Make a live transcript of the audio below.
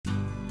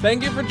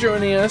Thank you for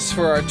joining us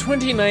for our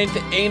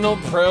 29th Anal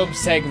Probe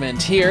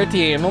segment here at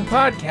the Anal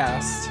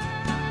Podcast.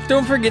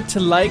 Don't forget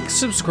to like,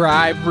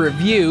 subscribe,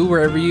 review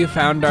wherever you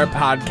found our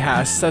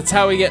podcasts. That's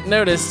how we get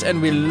noticed,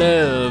 and we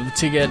love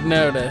to get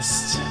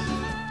noticed.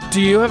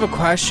 Do you have a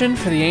question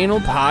for the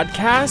Anal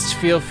Podcast?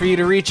 Feel free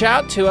to reach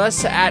out to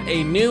us at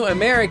A New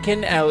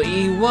American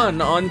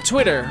LE1 on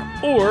Twitter,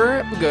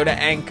 or go to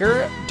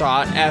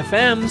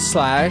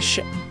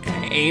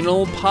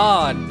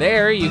anchor.fm/analpod.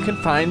 There you can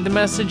find the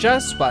message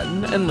us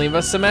button and leave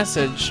us a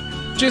message.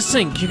 Just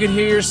think you could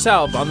hear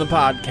yourself on the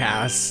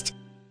podcast.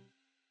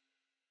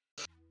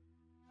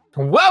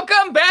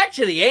 Welcome back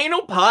to the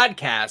Anal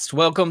Podcast.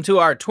 Welcome to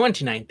our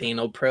 29th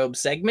Anal Probe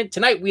segment.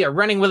 Tonight we are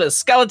running with a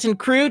skeleton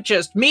crew,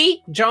 just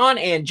me, John,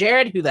 and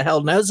Jared. Who the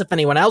hell knows if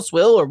anyone else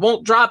will or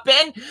won't drop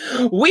in.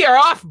 We are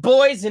off,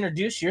 boys.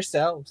 Introduce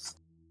yourselves.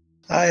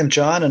 I am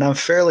John, and I'm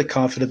fairly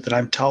confident that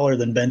I'm taller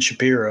than Ben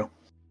Shapiro.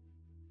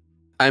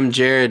 I'm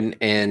Jared,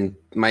 and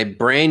my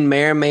brain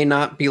may or may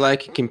not be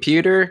like a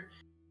computer,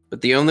 but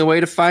the only way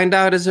to find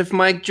out is if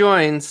Mike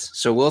joins,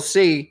 so we'll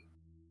see.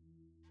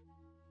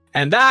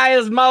 And I,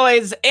 as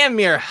always, am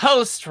your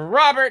host,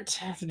 Robert,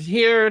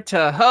 here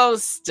to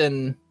host,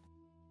 and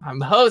I'm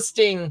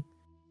hosting.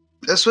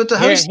 That's what the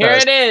host Here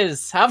does. it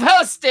is. I've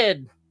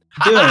hosted.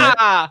 Doing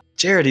it.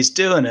 Jared, he's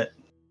doing it.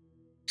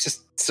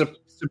 Just superb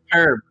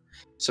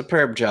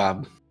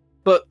job.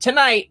 But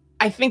tonight,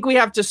 I think we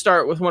have to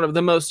start with one of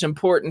the most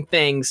important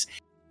things,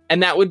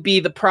 and that would be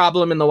the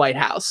problem in the White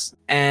House.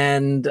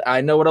 And I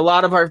know what a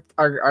lot of our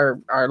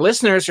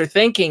listeners are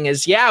thinking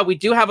is, yeah, we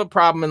do have a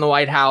problem in the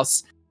White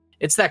House.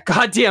 It's that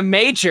goddamn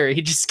Major.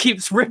 He just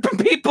keeps ripping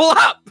people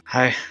up.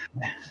 I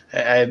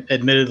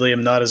admittedly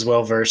am not as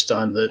well versed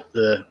on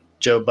the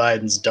Joe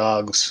Biden's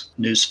dog's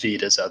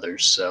newsfeed as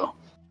others, so.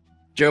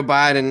 Joe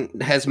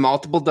Biden has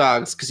multiple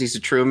dogs because he's a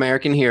true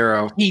American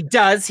hero. He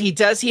does. He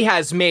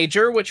has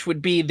Major, which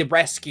would be the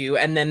rescue,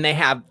 and then they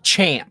have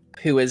Champ,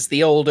 who is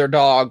the older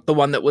dog, the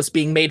one that was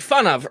being made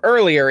fun of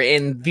earlier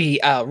in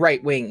the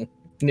right-wing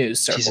news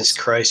circles. Jesus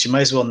Christ, you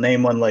might as well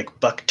name one like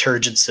Buck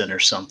Turgidson or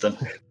something.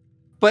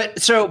 But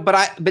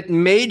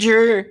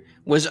Major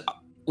was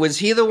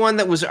he the one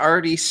that was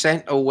already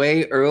sent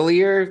away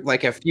earlier,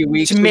 like a few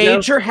weeks ago?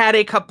 Major had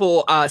a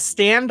couple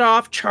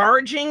standoff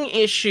charging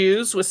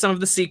issues with some of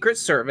the Secret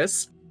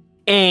Service,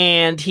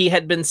 and he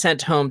had been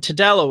sent home to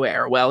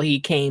Delaware. Well, he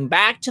came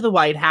back to the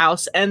White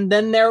House, and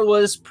then there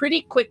was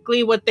pretty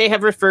quickly what they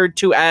have referred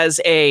to as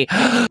a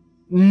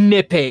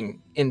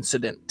nipping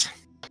incident.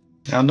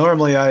 Now,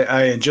 normally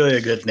I enjoy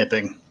a good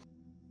nipping,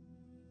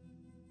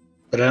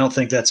 but I don't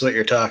think that's what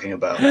you're talking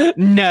about.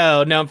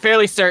 No, I'm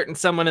fairly certain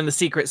someone in the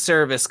Secret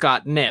Service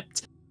got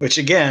nipped. Which,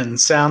 again,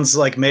 sounds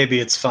like maybe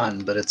it's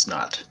fun, but it's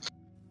not.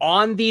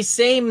 On these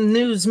same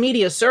news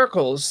media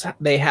circles,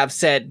 they have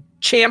said,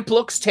 Champ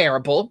looks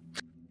terrible,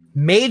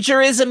 Major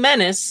is a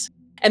menace,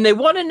 and they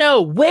want to know,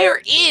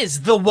 where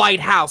is the White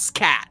House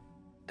cat?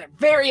 They're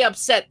very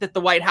upset that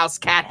the White House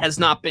cat has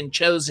not been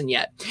chosen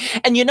yet.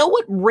 And you know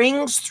what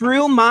rings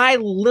through my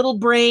little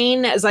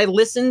brain as I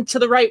listen to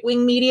the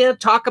right-wing media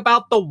talk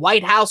about the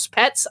White House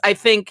pets? I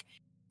think,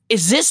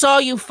 is this all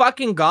you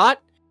fucking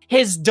got?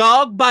 His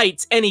dog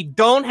bites and he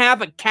don't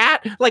have a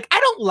cat? Like, I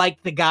don't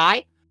like the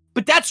guy,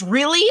 but that's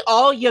really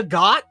all you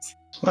got?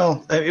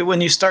 Well,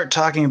 when you start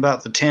talking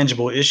about the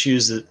tangible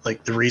issues, that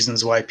like the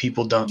reasons why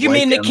people don't You like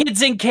mean him, the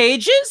kids in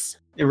cages?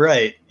 You're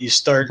right. You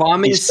start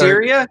Bombing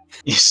Syria?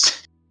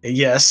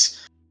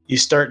 Yes, you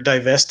start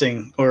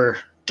divesting or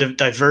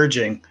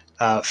diverging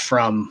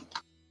from,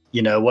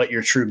 what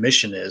your true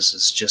mission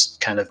is just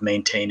kind of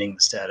maintaining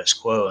the status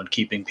quo and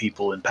keeping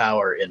people in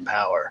power.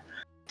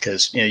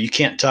 Because, you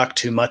can't talk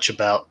too much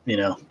about,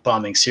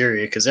 bombing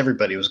Syria because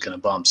everybody was going to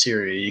bomb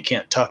Syria. You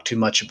can't talk too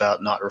much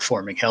about not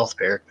reforming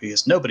healthcare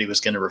because nobody was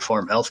going to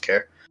reform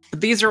healthcare. But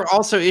these are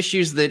also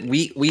issues that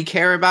we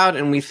care about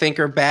and we think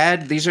are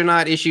bad. These are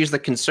not issues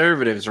that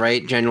conservatives,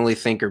 right, generally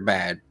think are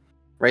bad,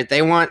 right?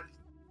 Biden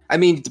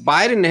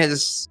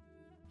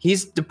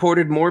he's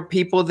deported more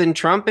people than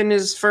Trump in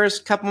his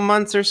first couple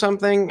months or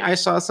something. I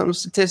saw some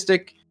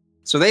statistic.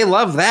 So they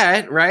love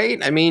that,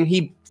 right?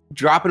 He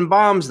dropping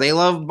bombs. They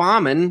love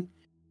bombing.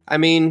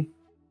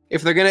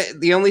 If they're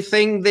the only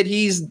thing that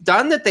he's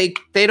done that they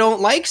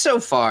don't like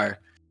so far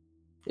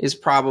is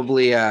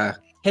probably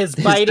his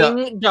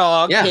biting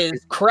dog, Yeah.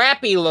 his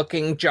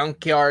crappy-looking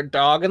junkyard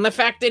dog, and the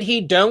fact that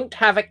he don't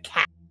have a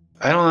cat.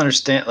 I don't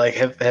understand. Like,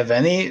 have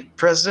any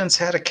presidents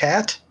had a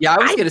cat? Yeah, I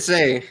was going to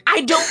say. I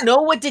don't know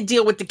what the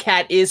deal with the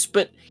cat is,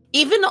 but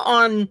even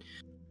on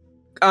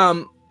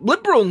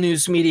liberal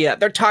news media,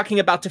 they're talking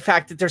about the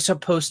fact that there's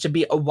supposed to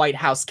be a White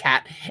House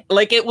cat.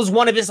 Like, it was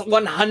one of his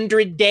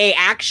 100-day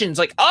actions.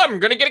 Like, I'm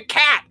going to get a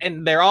cat.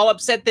 And they're all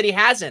upset that he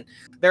hasn't.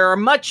 There are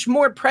much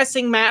more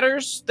pressing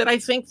matters that I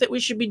think that we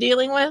should be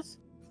dealing with.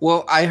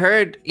 Well, I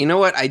heard,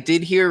 I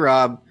did hear,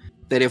 Rob,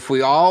 that if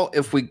we all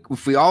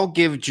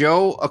give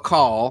Joe a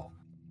call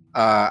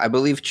I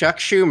believe Chuck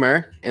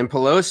Schumer and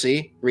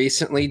Pelosi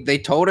recently, they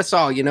told us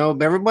all,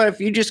 everybody, if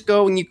you just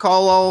go and you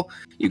call old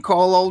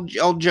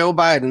Joe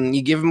Biden,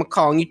 you give him a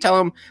call and you tell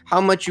him how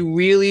much you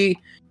really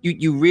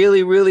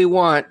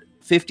want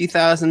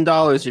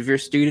 $50,000 of your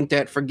student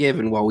debt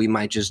forgiven, well, we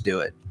might just do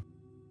it.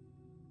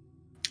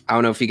 I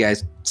don't know if you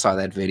guys saw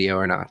that video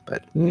or not,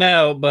 but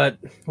no. But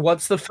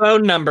what's the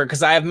phone number?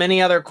 Because I have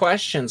many other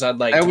questions I'd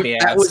like to be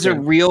asking. That was a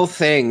real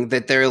thing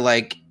that they're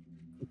like,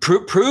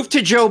 prove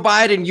to Joe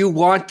Biden you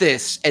want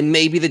this, and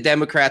maybe the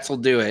Democrats will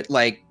do it.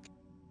 Like,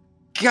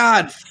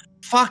 God,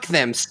 fuck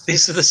them.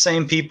 These are the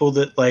same people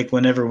that, like,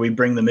 whenever we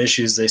bring them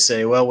issues, they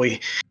say, well, we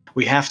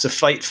have to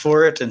fight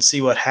for it and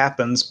see what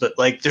happens, but,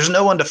 like, there's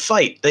no one to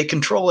fight. They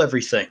control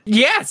everything.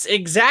 Yes,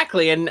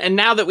 exactly. And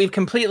now that we've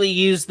completely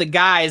used the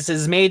guys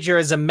as Major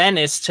as a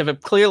menace to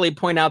clearly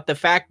point out the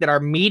fact that our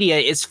media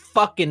is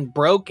fucking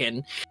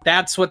broken,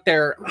 that's what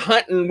they're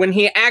hunting when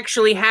he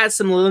actually has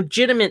some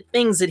legitimate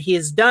things that he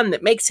has done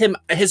that makes him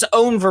his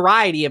own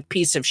variety of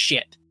piece of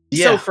shit.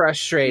 Yeah. So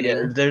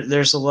frustrating. Yeah,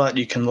 there's a lot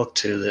you can look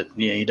to that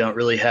you don't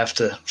really have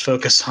to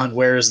focus on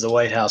where is the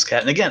White House cat.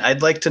 And again,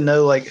 I'd like to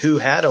know, like, who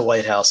had a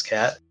White House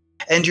cat.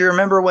 And you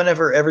remember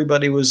whenever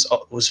everybody was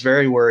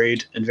very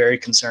worried and very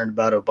concerned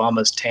about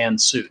Obama's tan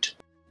suit?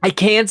 I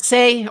can't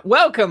say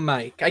welcome,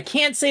 Mike. I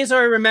can't say as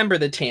I remember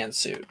the tan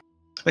suit.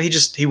 Well,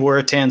 he wore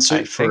a tan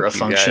suit for a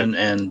function,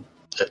 and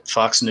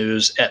Fox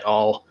News et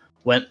al.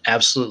 Went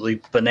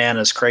absolutely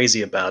bananas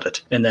crazy about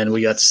it. And then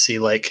we got to see,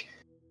 like,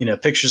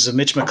 pictures of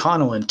Mitch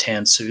McConnell in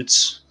tan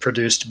suits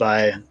produced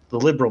by the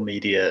liberal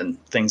media and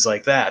things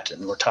like that.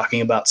 And we're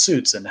talking about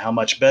suits and how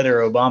much better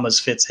Obama's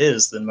fits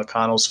his than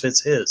McConnell's fits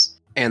his.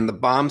 And the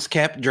bombs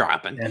kept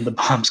dropping. And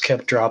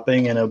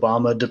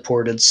Obama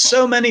deported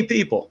so many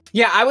people.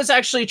 Yeah, I was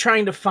actually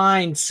trying to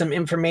find some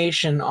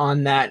information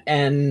on that,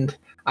 and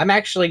I'm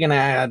actually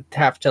gonna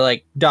have to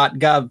like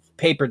 .gov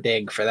paper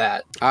dig for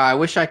that. I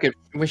wish I could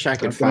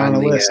find the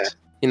list.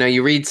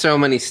 You read so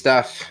many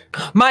stuff.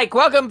 Mike,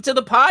 welcome to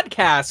the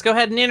podcast. Go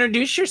ahead and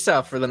introduce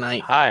yourself for the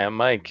night. Hi, I'm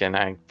Mike, and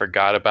I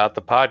forgot about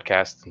the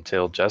podcast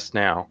until just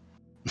now.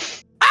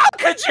 How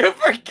could you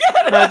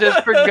forget? I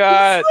just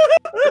forgot.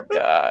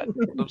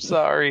 I'm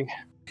sorry.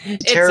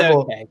 It's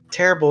terrible, okay.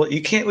 Terrible.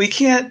 We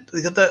can't.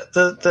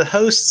 The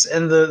hosts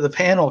and the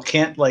panel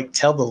can't, like,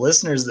 tell the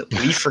listeners that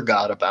we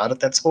forgot about it.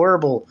 That's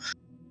horrible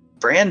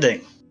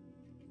branding.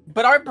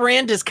 But our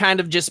brand is kind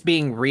of just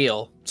being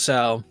real.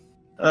 So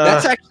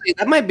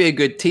that might be a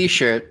good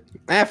T-shirt.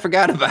 I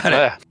forgot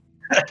about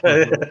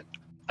it.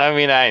 I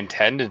mean, I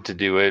intended to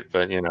do it,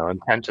 but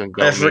intention.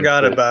 I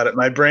forgot about it.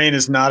 My brain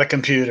is not a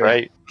computer.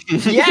 Right.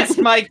 Yes,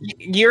 Mike,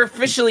 you're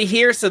officially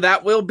here, so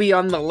that will be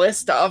on the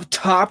list of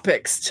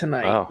topics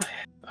tonight. Oh,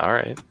 all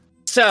right.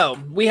 So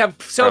we have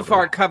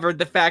far covered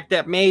the fact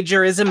that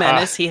Major is a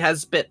menace. He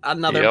has bit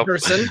another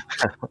person.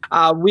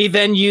 We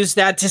then used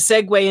that to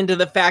segue into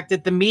the fact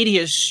that the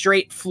media is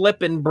straight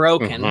flippin'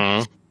 broken.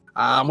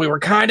 Mm-hmm. We were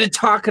kind of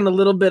talking a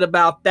little bit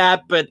about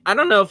that, but I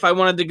don't know if I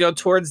wanted to go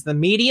towards the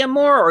media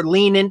more or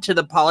lean into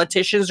the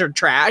politicians or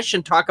trash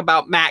and talk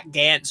about Matt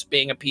Gaetz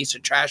being a piece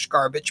of trash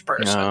garbage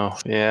person. Oh,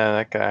 yeah,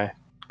 that guy.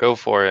 Go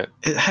for it.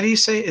 How do you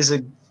say? Is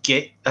it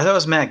Gates? I thought it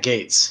was Matt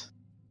Gaetz.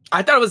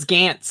 I thought it was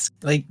Gantz,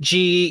 like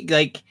G,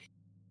 like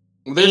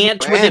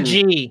Ant with a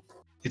G.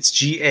 It's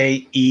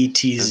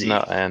Gaetz. There's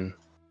no N.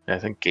 I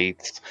think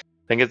Gates.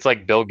 I think it's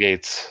like Bill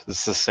Gates.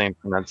 It's the same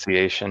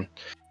pronunciation.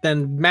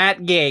 Then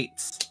Matt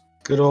Gaetz.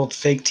 Good old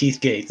fake teeth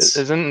Gates.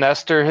 Isn't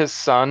Nestor his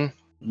son?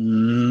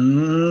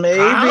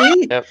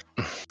 Maybe. Yep.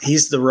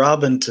 He's the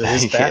Robin to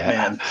his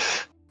Batman.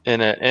 In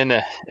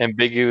a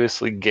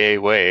ambiguously gay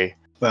way.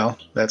 Well,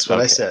 that's what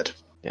I said.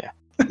 Yeah.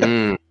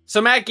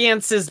 So Matt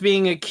Gaetz is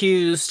being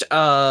accused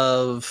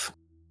of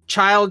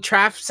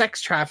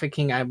sex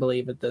trafficking, I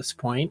believe, at this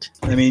point.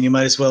 I mean, you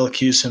might as well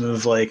accuse him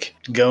of, like,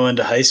 going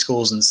to high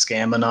schools and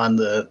scamming on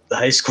the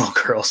high school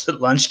girls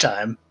at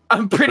lunchtime.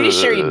 I'm pretty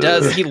sure he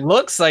does. He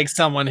looks like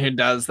someone who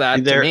does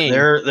that to me.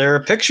 There are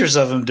pictures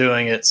of him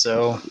doing it,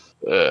 so.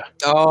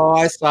 Oh,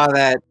 I saw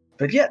that.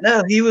 But yeah,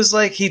 no, he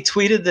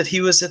tweeted that he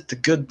was at the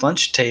good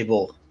lunch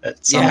table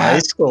at some high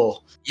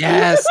school.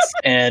 Yes.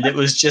 And it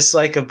was just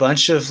like a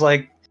bunch of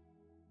like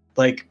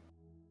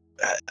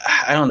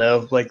I don't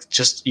know, like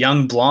just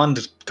young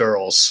blonde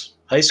girls,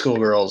 high school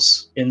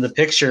girls in the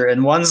picture.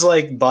 And one's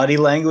like body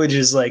language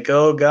is like,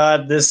 oh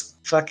God, this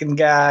fucking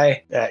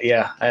guy.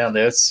 Yeah, I don't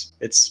know.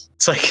 It's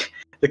like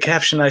the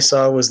caption I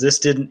saw was, this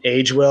didn't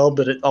age well,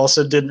 but it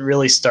also didn't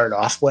really start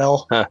off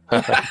well.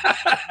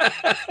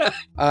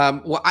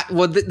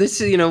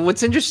 This is,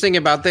 what's interesting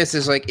about this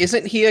is, like,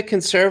 isn't he a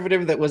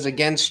conservative that was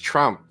against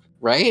Trump,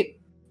 right?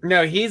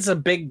 No, he's a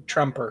big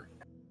Trumper.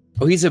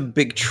 Oh, he's a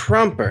big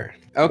Trumper.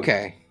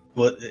 Okay.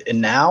 What,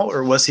 and now,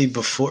 or was he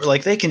before?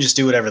 Like, they can just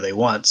do whatever they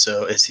want.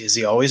 So has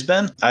he always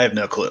been? I have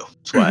no clue.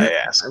 That's why I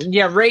asked.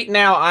 Yeah, right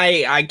now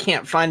I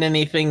can't find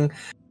anything.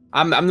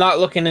 I'm not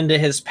looking into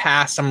his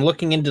past. I'm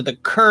looking into the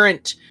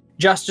current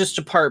Justice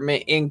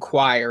Department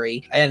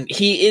inquiry, and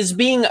he is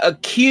being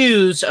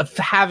accused of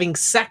having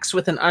sex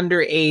with an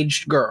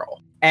underage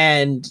girl.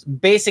 And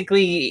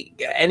basically,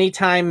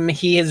 anytime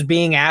he is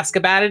being asked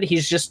about it,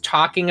 he's just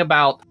talking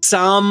about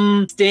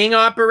some sting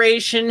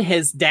operation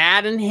his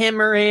dad and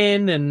him are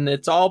in, and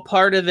it's all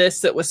part of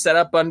this that was set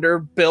up under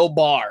Bill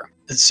Barr.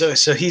 So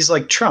he's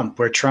like Trump,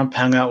 where Trump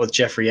hung out with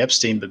Jeffrey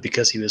Epstein, but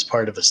because he was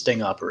part of a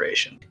sting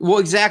operation. Well,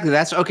 exactly.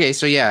 That's okay.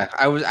 So yeah,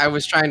 I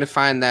was trying to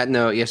find that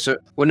note. Yeah. So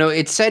no,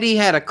 it said he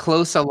had a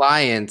close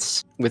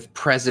alliance with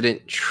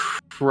President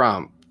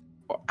Trump.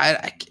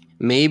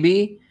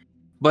 Maybe.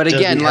 But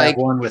again, Does he like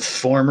have one with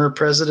former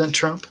President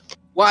Trump.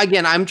 Well,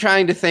 again, I'm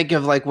trying to think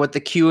of like what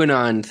the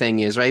QAnon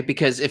thing is, right?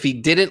 Because if he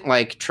didn't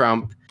like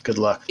Trump, good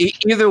luck.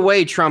 Either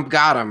way, Trump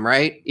got him,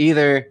 right?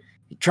 Either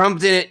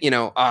Trump didn't,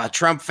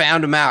 Trump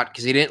found him out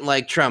because he didn't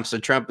like Trump, so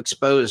Trump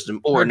exposed him,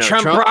 or no,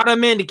 Trump brought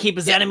him in to keep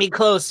his enemy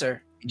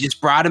closer. He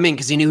just brought him in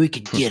because he knew he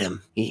could get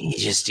him. He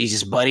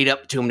just buddied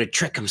up to him to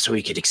trick him so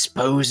he could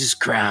expose his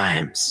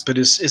crimes. But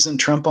isn't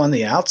Trump on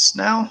the outs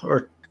now,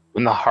 or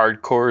when the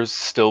hardcores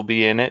still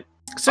be in it?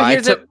 So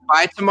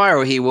by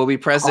tomorrow, he will be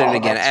president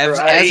again.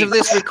 As of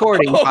this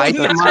recording, by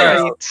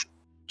tomorrow,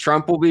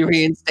 Trump will be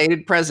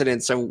reinstated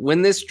president. So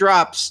when this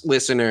drops,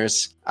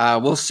 listeners,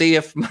 we'll see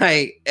if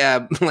my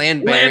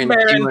land baron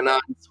QAnon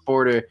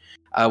supporter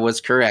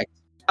was correct.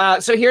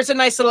 So here's a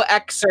nice little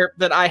excerpt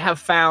that I have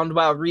found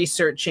while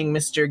researching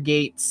Mr.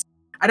 Gates.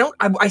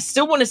 I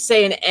still want to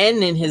say an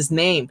N in his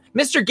name.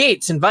 Mr.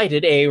 Gates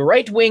invited a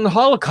right-wing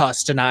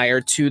Holocaust denier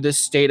to the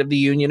State of the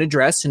Union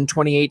address in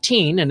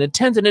 2018 and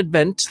attended an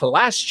event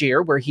last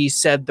year where he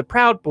said the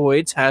Proud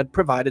Boys had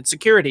provided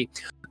security,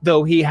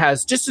 though he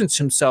has distanced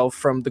himself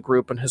from the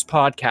group on his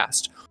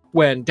podcast.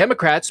 When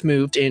Democrats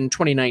moved in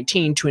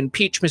 2019 to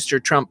impeach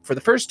Mr. Trump for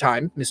the first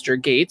time, Mr.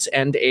 Gates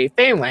and a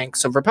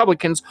phalanx of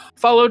Republicans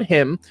followed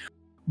him,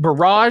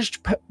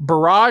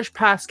 barraged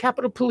past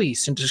Capitol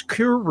Police into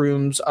secure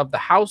rooms of the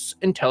House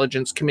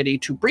Intelligence Committee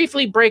to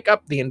briefly break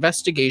up the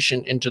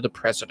investigation into the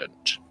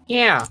president.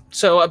 Yeah,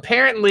 so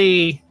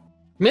apparently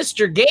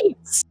Mr.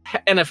 Gates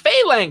and a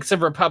phalanx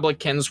of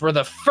Republicans were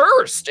the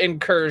first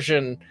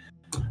incursion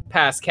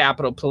past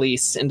Capitol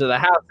Police into the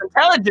House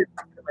Intelligence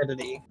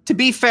Committee. To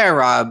be fair,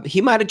 Rob, he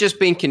might have just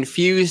been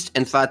confused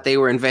and thought they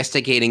were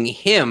investigating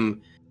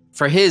him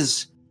for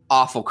his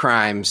awful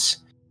crimes,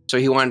 so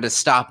he wanted to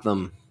stop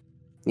them.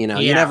 You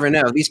never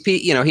know. These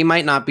people, he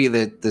might not be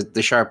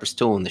the sharpest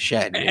tool in the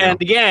shed. And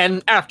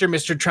again, after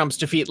Mr. Trump's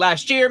defeat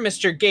last year,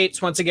 Mr.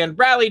 Gates once again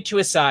rallied to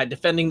his side,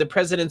 defending the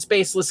president's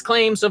baseless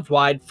claims of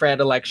widespread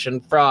election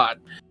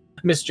fraud.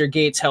 Mr.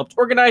 Gates helped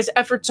organize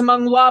efforts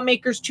among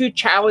lawmakers to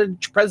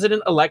challenge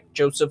President-elect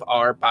Joseph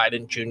R.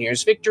 Biden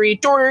Jr.'s victory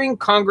during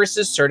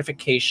Congress's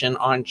certification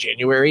on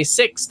January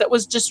 6th that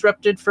was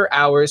disrupted for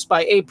hours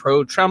by a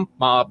pro-Trump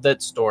mob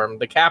that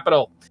stormed the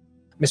Capitol.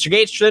 Mr.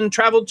 Gates then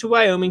traveled to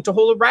Wyoming to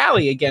hold a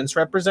rally against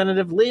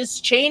Representative Liz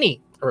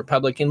Cheney, a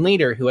Republican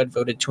leader who had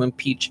voted to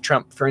impeach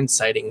Trump for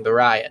inciting the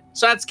riot.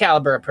 So that's the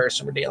caliber of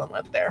person we're dealing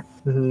with there.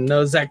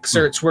 Those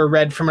excerpts were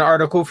read from an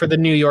article for the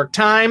New York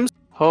Times.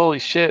 Holy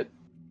shit.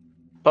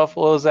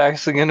 Buffalo's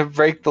actually going to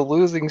break the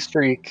losing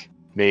streak.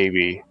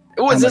 Maybe.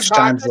 Was this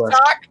hockey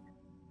talk?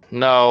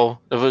 No,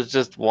 it was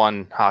just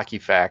one hockey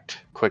fact,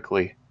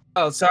 quickly.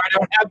 Oh, so I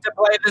don't have to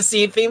play the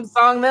Sea theme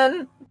song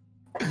then?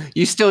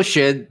 You still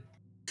should.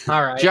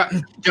 All right.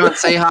 John,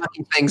 say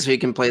hockey things so you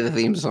can play the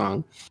theme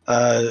song.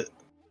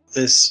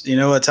 You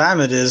know what time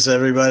it is,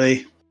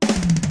 everybody.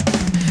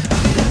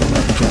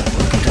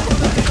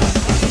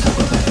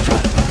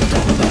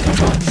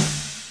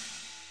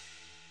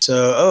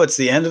 So, it's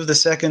the end of the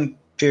second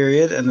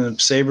period, and the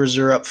Sabres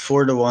are up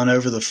 4-1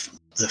 over the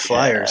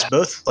Flyers. Yeah.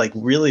 Both like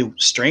really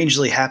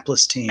strangely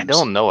hapless teams. I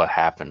don't know what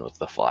happened with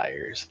the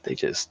Flyers. They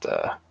just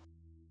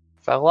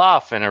fell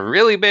off in a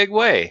really big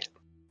way.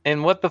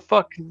 And what the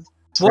fuck?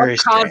 What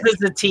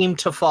causes a team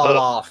to fall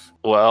off?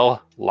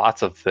 Well,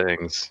 lots of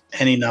things.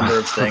 Any number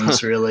of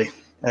things, really.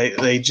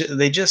 They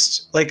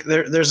just like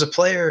there's a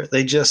player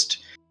they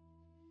just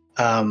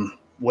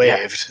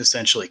waived,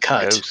 essentially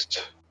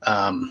cut.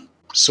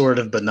 Sort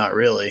of, but not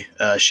really.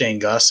 Shane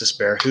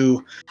Gostisbehere,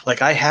 who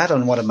like I had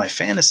on one of my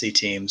fantasy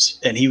teams,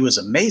 and he was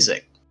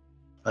amazing.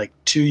 Like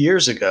 2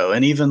 years ago,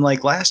 and even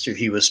like last year,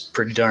 he was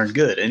pretty darn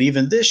good. And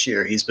even this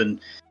year, he's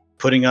been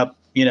putting up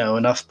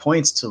enough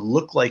points to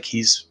look like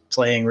he's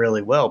playing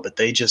really well. But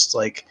they just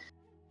like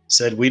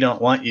said, we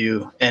don't want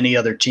you. Any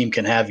other team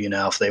can have you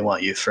now if they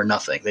want you for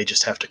nothing. They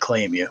just have to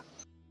claim you.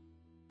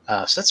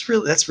 So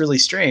that's really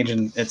strange,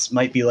 and it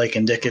might be like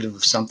indicative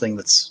of something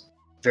that's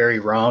very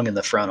wrong in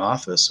the front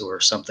office or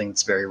something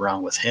that's very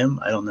wrong with him.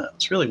 I don't know.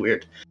 It's really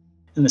weird.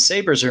 And the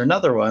Sabres are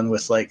another one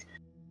with like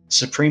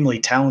supremely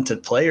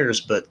talented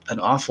players, but an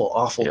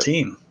awful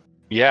team.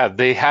 Yeah,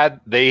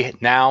 they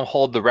now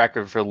hold the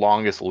record for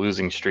longest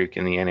losing streak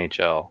in the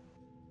NHL.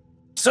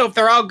 So if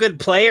they're all good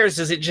players,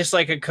 is it just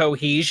like a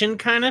cohesion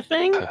kind of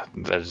thing?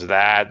 There's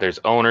that. There's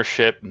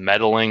ownership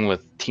meddling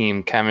with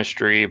team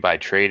chemistry by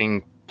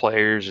trading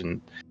players and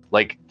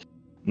like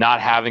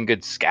not having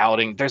good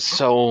scouting. There's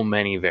so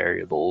many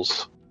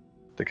variables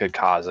that could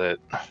cause it.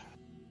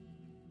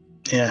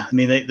 Yeah, I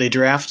mean, they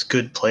draft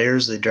good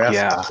players. They draft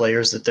Yeah. the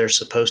players that they're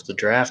supposed to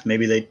draft.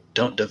 Maybe they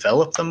don't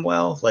develop them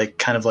well,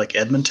 kind of like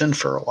Edmonton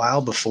for a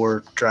while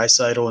before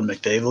Draisaitl and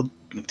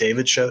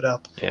McDavid showed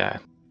up. Yeah.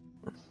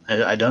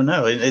 I don't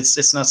know.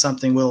 It's not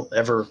something we'll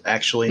ever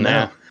actually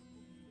know. Nah.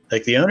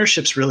 Like, the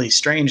ownership's really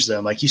strange, though.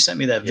 Like, you sent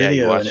me that Yeah,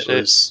 you video, and watched it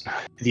was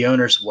the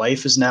owner's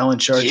wife is now in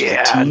charge of the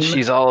Yeah, team. and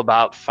she's all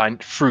about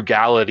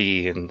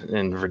frugality and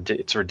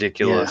it's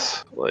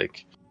ridiculous.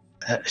 Like,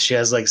 She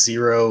has like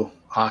zero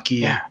hockey.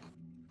 yeah,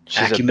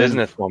 she's a acumen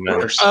businesswoman.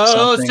 or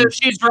Oh, something. so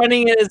she's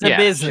running it as a Yeah,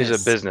 business.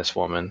 she's a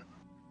businesswoman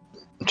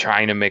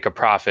trying to make a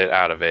profit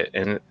out of it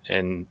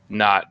and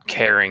not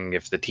caring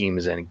if the team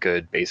is any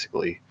good,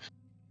 basically.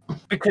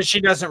 Because she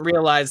doesn't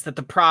realize that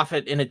the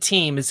profit in a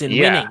team is in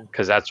Yeah, winning.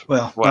 because that's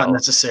Well, not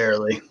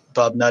necessarily.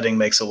 Bob Nutting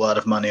makes a lot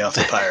of money off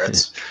the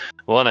Pirates.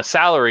 well, in a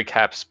salary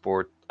cap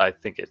sport, I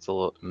think it's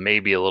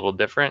maybe a little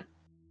different.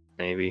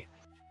 Maybe.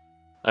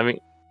 I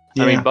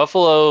mean,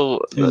 Buffalo,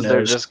 Who they're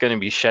knows? just going to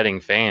be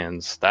shedding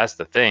fans. That's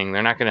the thing.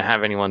 They're not going to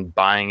have anyone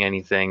buying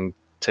anything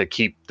to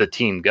keep the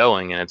team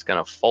going, and it's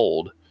going to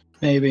fold.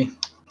 Maybe.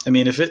 I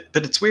mean,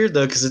 but it's weird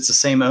though, because it's the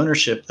same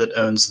ownership that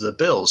owns the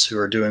Bills, who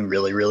are doing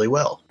really, really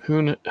well.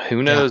 Who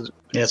knows?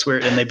 Yeah, it's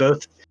weird, and they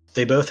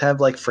both have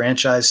like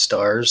franchise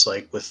stars,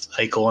 like with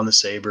Eichel on the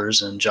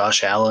Sabres and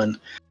Josh Allen,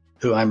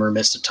 who I'm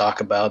remiss to talk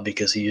about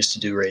because he used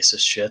to do racist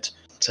shit.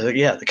 So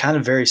yeah, they're kind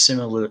of very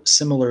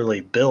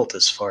similarly built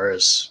as far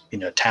as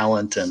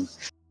talent and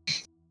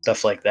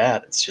stuff like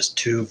that. It's just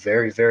two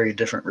very, very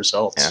different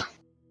results. Yeah.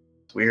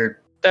 It's weird.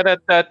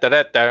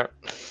 Da-da-da-da-da-da.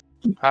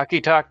 Hockey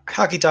talk.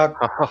 Hockey talk.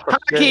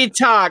 Hockey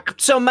talk.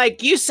 So,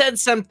 Mike, you said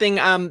something.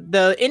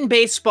 In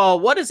baseball,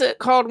 what is it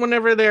called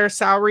whenever their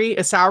salary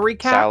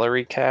cap?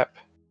 Salary cap.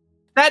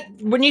 That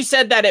when you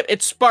said that,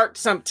 it sparked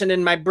something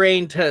in my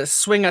brain to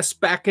swing us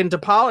back into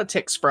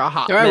politics for a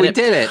hot All right, minute.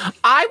 we did it.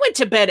 I went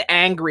to bed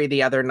angry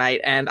the other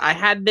night, and I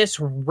had this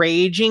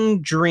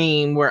raging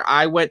dream where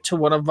I went to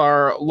one of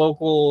our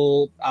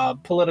local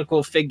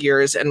political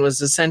figures and was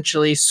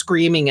essentially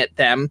screaming at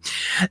them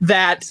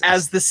that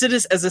as a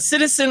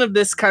citizen of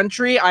this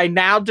country, I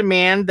now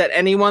demand that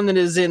anyone that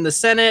is in the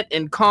Senate,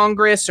 in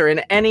Congress, or in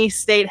any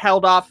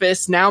state-held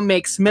office now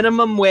makes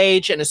minimum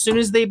wage, and as soon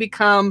as they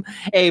become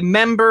a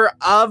member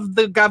of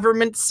the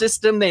government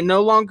system, they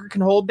no longer can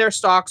hold their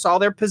stocks, all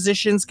their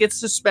positions get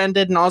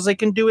suspended, and all they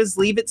can do is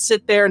leave it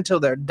sit there until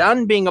they're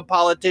done being a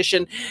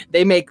politician.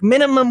 They make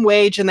minimum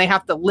wage and they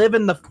have to live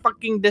in the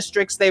fucking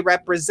districts they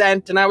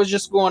represent. And I was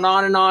just going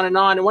on and on and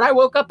on. And when I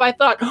woke up, I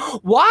thought,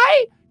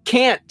 why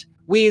can't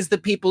we as the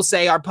people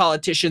say our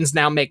politicians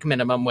now make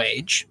minimum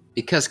wage?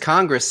 Because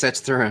Congress sets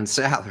their own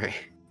salary.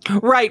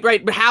 Right.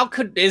 But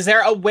is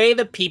there a way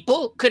the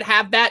people could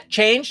have that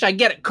changed? I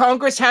get it.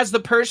 Congress has the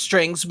purse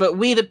strings, but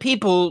we the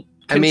people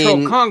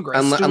control Congress.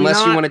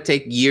 Unless you want to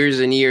take years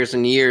and years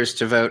and years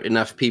to vote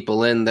enough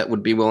people in that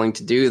would be willing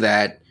to do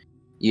that,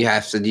 you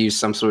have to use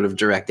some sort of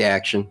direct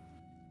action.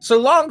 So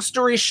long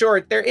story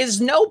short, there is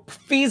no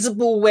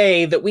feasible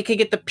way that we could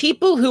get the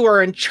people who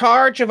are in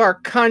charge of our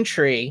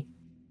country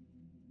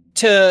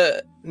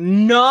to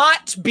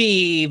not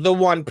be the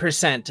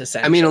 1%,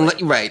 essentially. I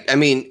mean, right. I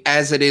mean,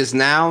 as it is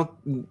now,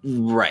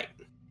 right.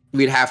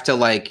 We'd have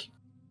to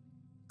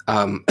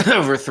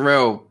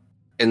overthrow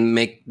and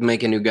make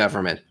a new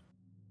government.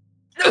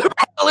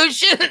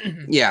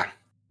 Revolution. Yeah.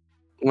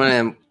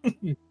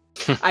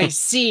 I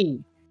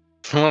see.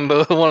 One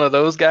of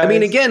those guys. I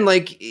mean, again,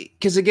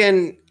 because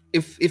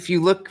if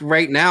you look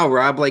right now,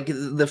 Rob,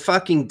 the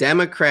fucking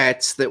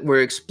Democrats that were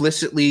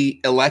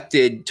explicitly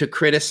elected to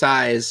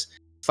criticize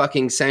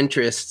fucking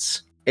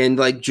centrists and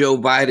Joe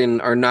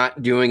Biden are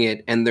not doing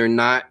it, and they're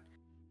not,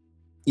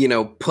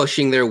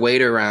 pushing their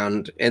weight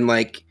around and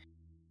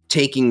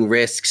taking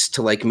risks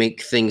to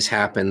make things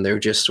happen. They're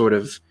just sort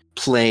of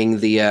playing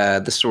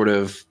the sort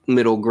of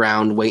middle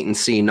ground, wait and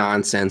see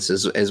nonsense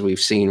as we've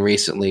seen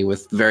recently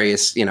with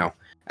various,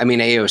 I mean,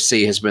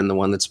 AOC has been the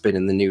one that's been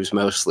in the news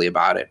mostly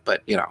about it,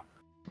 but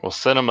Well,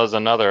 Cinema's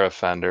another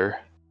offender.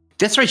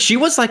 That's right. She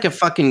was a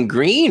fucking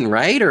green,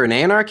 right? Or an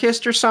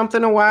anarchist or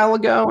something a while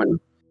ago. And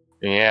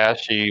Yeah,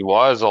 she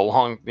was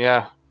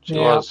she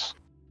was.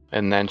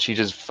 And then she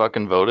just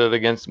fucking voted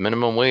against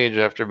minimum wage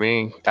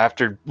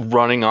after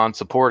running on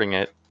supporting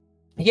it.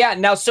 Yeah,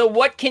 now, so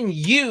what can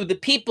you, the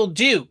people,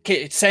 do?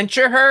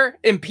 Censure her?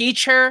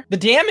 Impeach her? The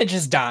damage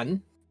is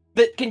done.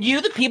 But can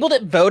you, the people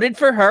that voted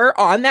for her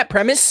on that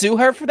premise, sue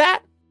her for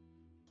that?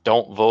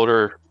 Don't vote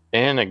her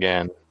in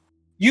again.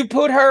 You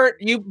put her,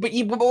 but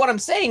what I'm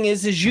saying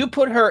is you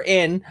put her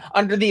in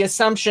under the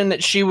assumption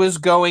that she was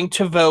going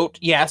to vote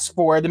yes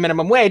for the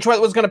minimum wage. Whether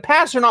it was going to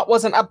pass or not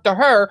wasn't up to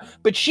her,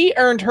 but she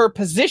earned her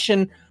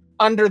position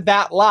under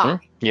that law.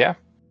 Yeah.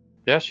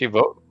 Yeah, she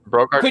broke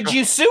our... Could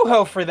you sue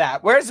her for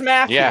that? Where's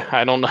Matthew? Yeah,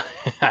 I don't know.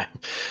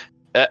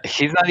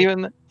 He's not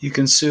even... You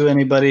can sue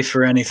anybody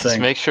for anything. Just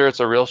make sure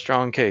it's a real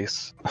strong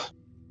case.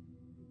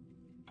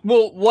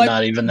 Well, what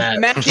Not even that.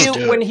 Matthew, Just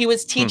do when it. he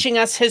was teaching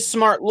us his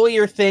smart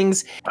lawyer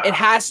things, you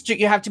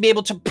have to be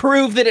able to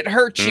prove that it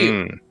hurt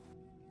you.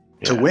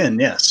 To win,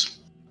 yes,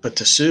 but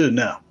to sue,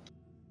 no.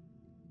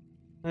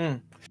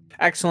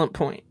 Excellent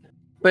point.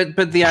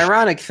 But the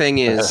ironic thing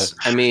is,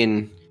 I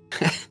mean,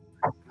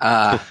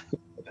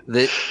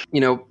 that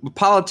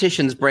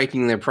politicians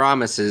breaking their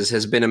promises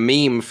has been a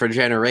meme for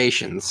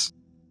generations.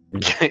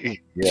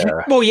 Yeah.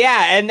 Well,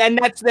 yeah, and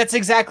that's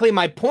exactly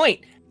my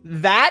point.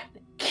 That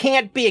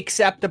can't be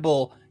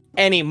acceptable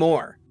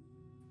anymore,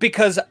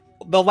 because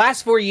the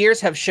last 4 years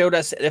have showed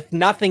us, if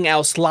nothing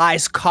else,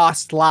 lies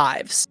cost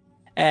lives.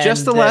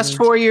 Just the last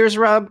 4 years,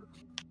 Rob.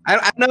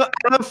 I don't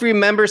know if you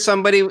remember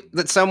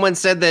someone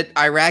said that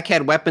Iraq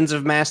had weapons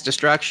of mass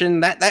destruction.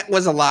 That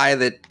was a lie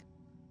that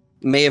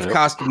may have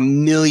cost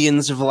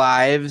millions of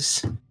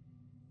lives.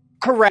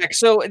 Correct.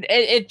 So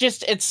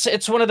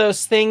it's one of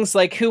those things,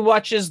 like, who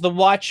watches The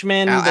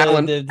Watchmen?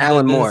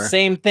 Alan Moore.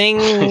 Same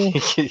thing.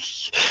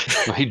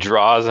 He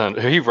draws and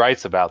he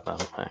writes about them.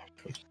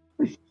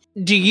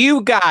 Do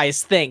you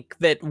guys think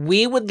that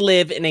we would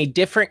live in a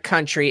different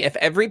country if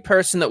every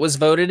person that was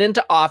voted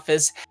into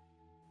office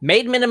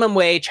made minimum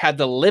wage, had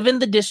to live in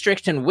the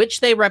district in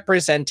which they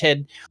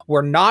represented,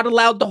 were not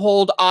allowed to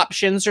hold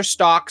options or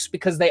stocks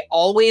because they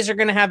always are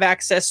going to have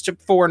access to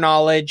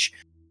foreknowledge?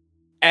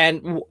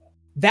 And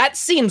that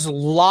seems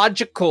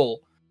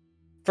logical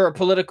for a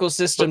political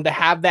system to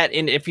have that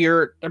in.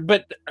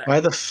 But why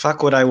the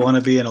fuck would I want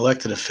to be an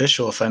elected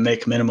official if I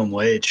make minimum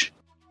wage?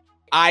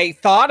 I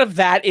thought of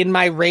that in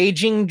my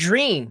raging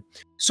dream.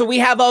 So we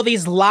have all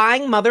these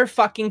lying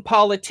motherfucking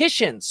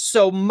politicians.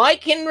 So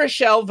Mike and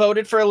Rochelle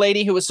voted for a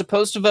lady who was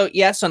supposed to vote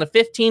yes on a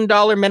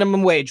 $15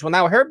 minimum wage. Well,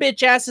 now her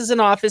bitch ass is in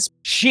office.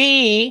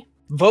 She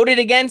voted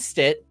against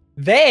it.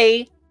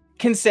 They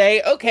can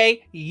say,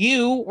 okay,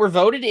 you were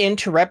voted in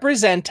to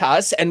represent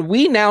us, and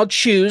we now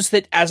choose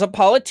that as a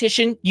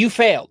politician, you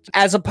failed.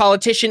 As a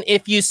politician,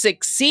 if you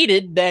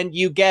succeeded, then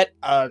you get,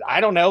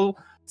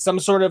 some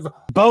sort of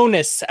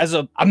bonus as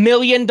 $1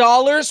 million.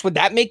 Would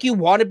that make you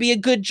want to be a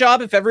good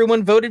job if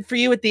everyone voted for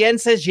you at the end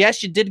says,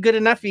 yes, you did good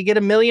enough, you get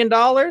 $1 million?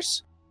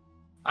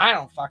 I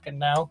don't fucking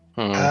know.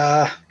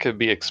 Could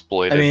be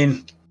exploited. I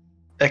mean,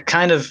 that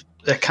kind of,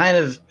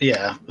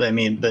 yeah. I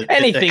mean, but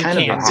anything it kind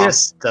of can.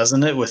 exists,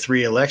 doesn't it, with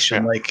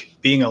re-election? Yeah. Like,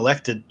 being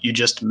elected, you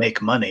just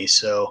make money.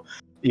 So,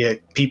 yeah,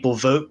 people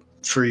vote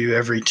for you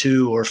every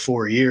 2 or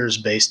 4 years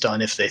based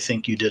on if they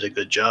think you did a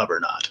good job or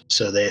not.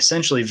 So they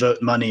essentially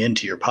vote money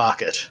into your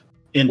pocket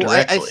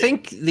indirectly.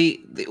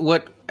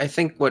 Well, I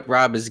think what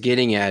Rob is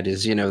getting at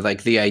is,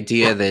 like the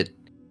idea that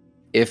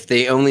if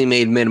they only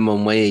made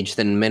minimum wage,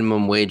 then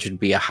minimum wage would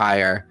be a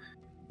higher.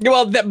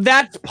 Well,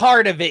 that's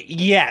part of it,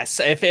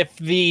 yes. If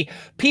the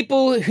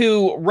people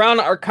who run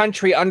our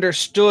country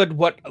understood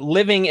what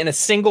living in a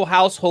single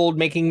household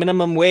making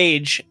minimum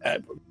wage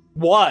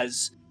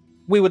was,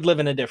 we would live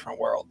in a different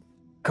world.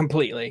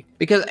 Completely.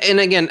 Because, and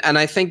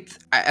I think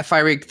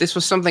this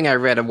was something I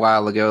read a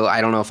while ago.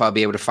 I don't know if I'll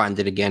be able to find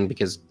it again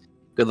because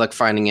good luck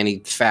finding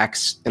any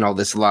facts and all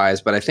this lies.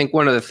 But I think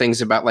one of the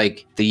things about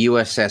like the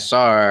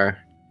USSR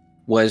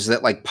was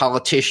that like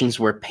politicians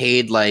were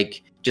paid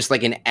like just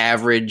like an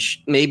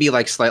average, maybe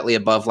like slightly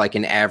above like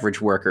an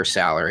average worker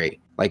salary.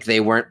 Like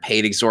they weren't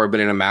paid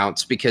exorbitant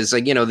amounts because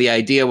like, the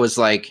idea was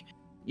like,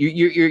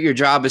 your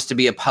job is to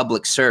be a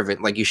public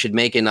servant. Like you should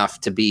make enough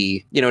to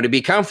be, to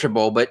be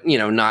comfortable, but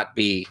not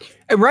be.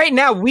 And right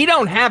now we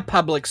don't have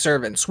public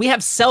servants. We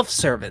have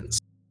self-servants.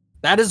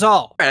 That is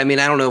all. I mean,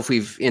 I don't know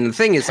if and the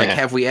thing is like,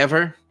 have we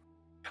ever?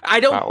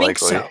 I don't Not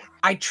think likely. so.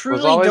 I truly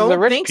There's always don't the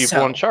rich think people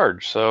so. in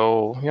charge,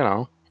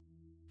 so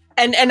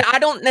And I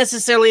don't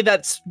necessarily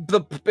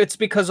it's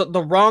because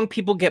the wrong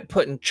people get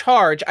put in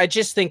charge. I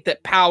just think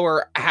that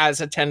power has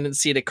a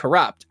tendency to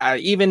corrupt.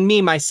 Even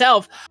me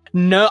myself,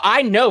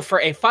 I know for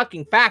a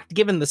fucking fact,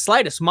 given the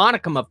slightest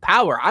modicum of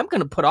power, I'm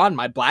going to put on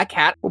my black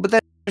hat. Well, but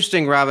that's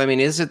interesting, Rob. I mean,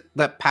 is it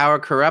that power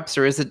corrupts,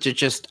 or is it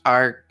just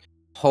our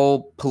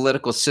whole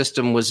political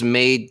system was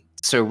made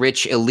so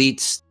rich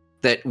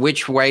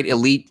white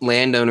elite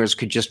landowners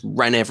could just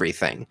run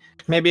everything?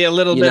 Maybe a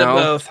little bit of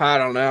both. I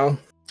don't know.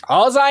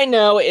 All I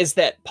know is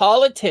that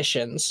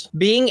politicians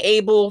being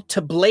able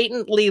to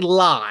blatantly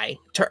lie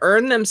to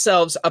earn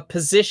themselves a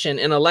position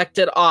in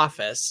elected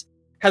office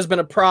has been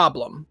a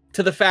problem,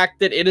 to the fact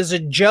that it is a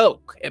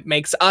joke. It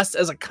makes us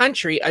as a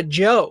country a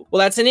joke.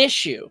 Well, that's an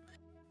issue.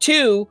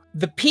 2,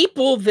 the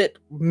people that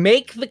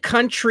make the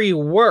country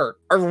work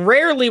are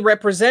rarely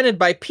represented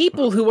by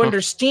people who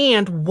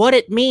understand what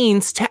it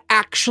means to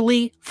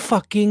actually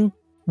fucking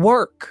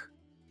work.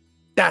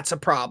 That's a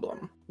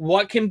problem.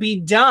 What can be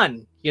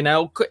done? In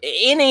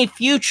a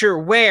future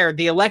where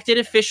the elected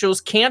officials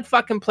can't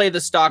fucking play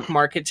the stock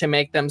market to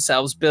make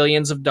themselves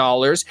billions of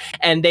dollars,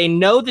 and they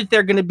know that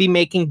they're going to be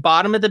making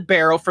bottom of the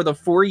barrel for the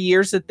 4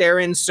 years that they're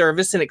in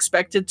service and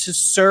expected to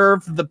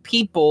serve the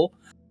people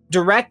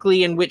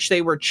directly in which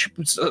they were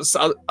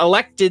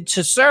elected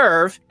to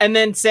serve, and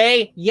then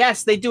say,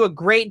 yes, they do a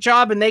great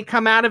job and they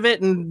come out of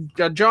it. And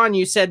John,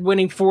 you said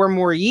winning 4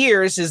 more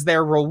years is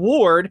their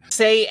reward.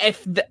 Say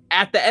if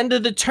at the end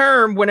of the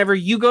term, whenever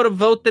you go to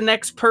vote the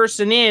next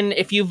person in,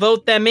 if you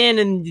vote them in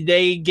and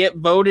they get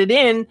voted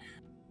in,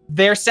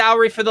 their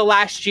salary for the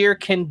last year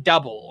can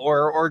double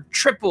or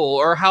triple,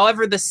 or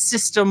however the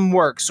system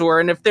works,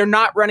 and if they're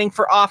not running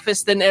for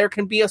office, then there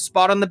can be a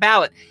spot on the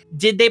ballot.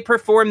 Did they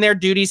perform their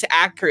duties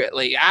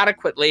adequately?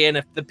 And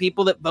if the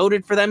people that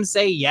voted for them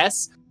say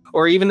yes,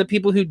 or even the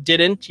people who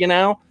didn't,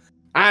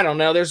 I don't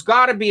know. There's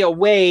got to be a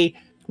way.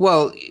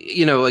 Well,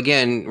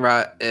 again,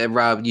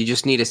 Rob, you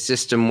just need a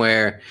system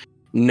where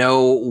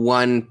no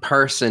one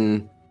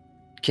person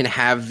can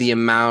have the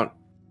amount,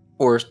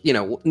 or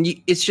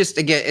it's just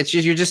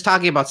you're just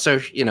talking about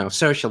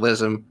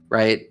socialism,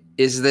 right?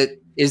 Is that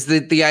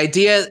the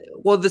idea?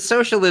 Well, the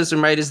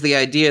socialism, right, is the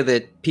idea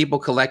that people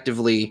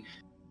collectively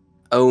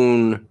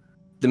own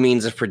the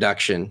means of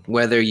production,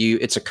 whether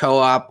it's a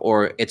co-op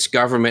or it's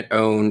government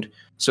owned.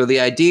 So the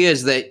idea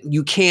is that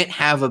you can't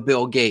have a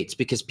Bill Gates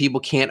because people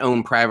can't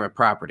own private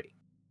property.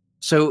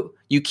 So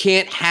you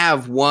can't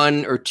have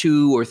one or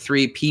two or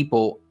three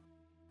people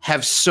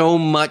have so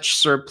much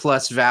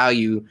surplus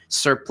value,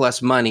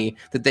 surplus money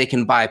that they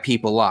can buy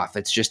people off.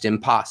 It's just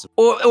impossible.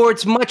 Or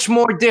it's much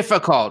more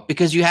difficult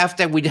because we'd have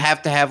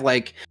to have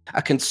like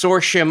a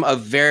consortium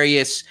of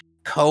various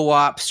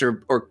co-ops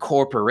or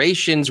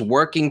corporations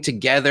working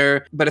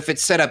together. But if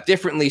it's set up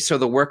differently so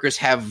the workers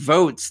have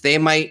votes, they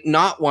might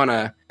not want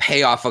to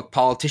pay off a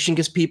politician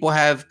because people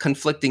have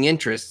conflicting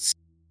interests.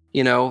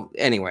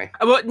 Anyway.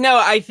 Well, no,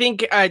 I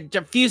think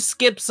a few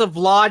skips of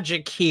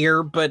logic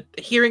here, but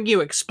hearing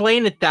you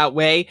explain it that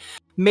way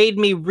made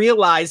me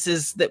realize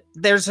is that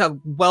there's a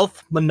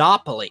wealth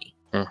monopoly.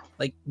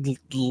 Like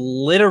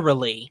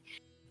literally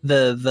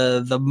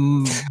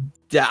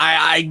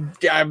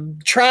I'm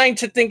trying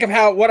to think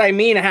of what I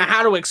mean,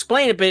 how to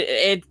explain it, but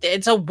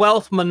it's a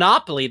wealth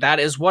monopoly. That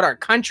is what our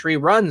country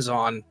runs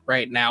on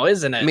right now,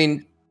 isn't it? I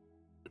mean,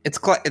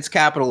 it's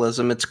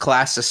capitalism, it's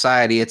class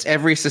society, it's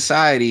every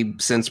society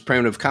since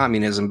primitive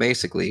communism,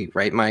 basically,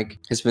 right, Mike?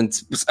 Has been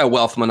a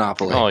wealth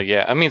monopoly. Oh,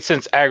 yeah. I mean,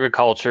 since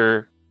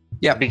agriculture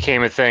Yeah.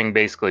 became a thing,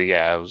 basically,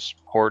 yeah, it was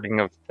hoarding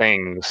of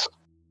things.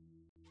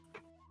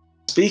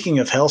 Speaking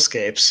of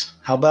hellscapes,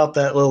 how about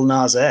that little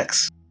Nas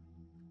X?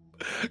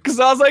 Because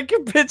I was like, a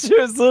picture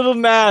of little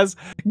Nas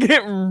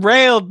getting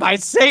railed by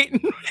Satan.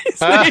 He's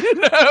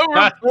leaning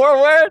over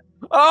forward.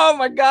 Oh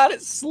my God,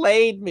 it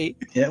slayed me.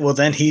 Yeah, well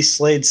then he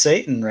slayed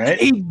Satan, right?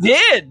 He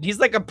did. He's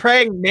like a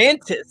praying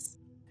mantis.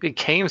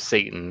 Became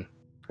Satan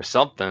or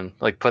something,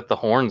 like put the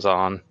horns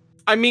on.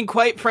 I mean,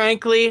 quite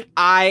frankly,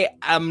 I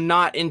am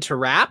not into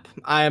rap.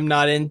 I am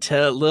not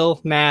into Lil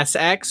Nas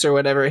X or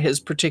whatever his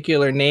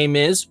particular name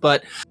is,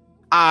 but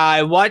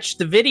I watched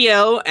the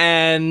video,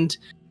 and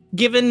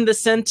given the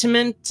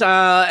sentiment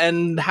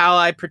and how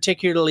I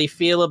particularly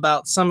feel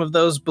about some of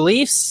those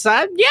beliefs,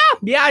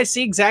 I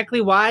see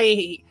exactly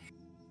why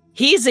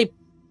he's a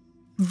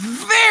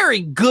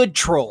very good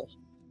troll.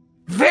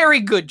 Very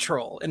good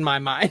troll in my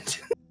mind.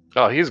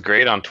 Oh, he's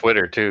great on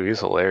Twitter too. He's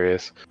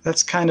hilarious.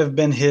 That's kind of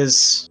been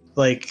his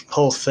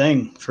whole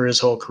thing for his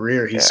whole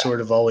career. He's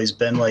sort of always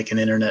been like an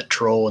internet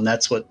troll, and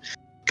that's what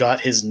got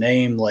his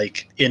name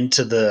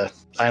into the,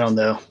 I don't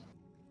know,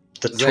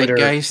 the Twitter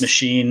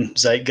machine,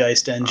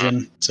 Zeitgeist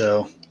engine.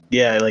 So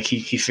yeah,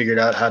 he figured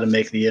out how to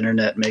make the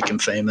internet make him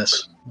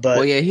famous. But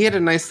well, yeah, he had a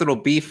nice little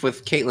beef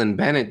with Caitlyn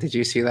Bennett. Did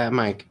you see that,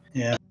 Mike?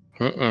 Yeah.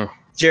 Mm-mm.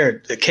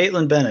 Jared,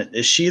 Caitlyn Bennett,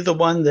 is she the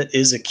one that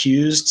is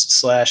accused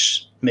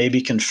 /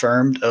 maybe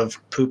confirmed of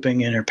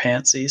pooping in her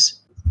pantsies?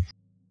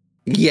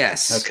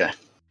 Yes. Okay.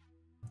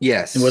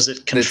 Yes. And was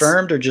it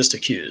confirmed or just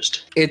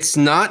accused? It's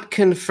not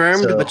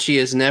confirmed, but she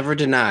is never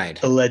denied.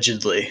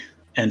 Allegedly,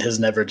 and has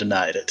never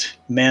denied it.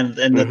 Man,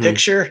 and the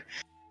picture,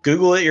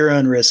 Google at your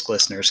own risk,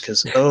 listeners,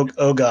 because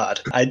oh God,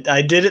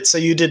 I did it so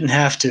you didn't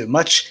have to.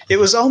 It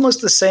was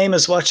almost the same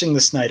as watching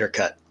the Snyder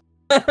Cut.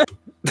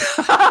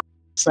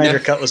 Snyder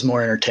Cut was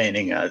more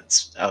entertaining.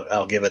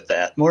 I'll give it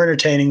that. More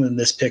entertaining than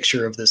this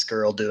picture of this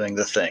girl doing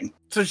the thing.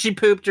 So she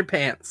pooped her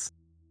pants.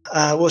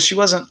 Well, she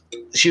wasn't.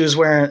 She's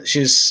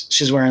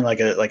wearing like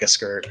a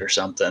skirt or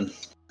something,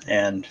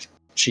 and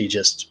she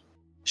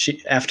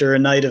after a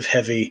night of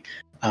heavy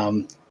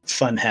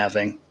fun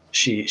having,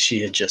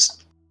 she had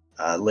just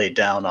laid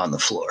down on the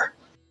floor.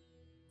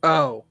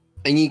 Oh.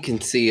 And you can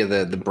see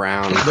the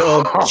brown.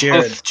 Oh,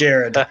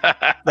 Jared,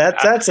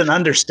 that's an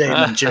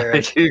understatement,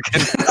 Jared.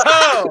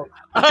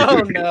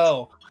 Oh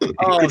no!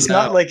 Oh, it's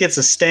not like it's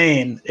a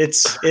stain.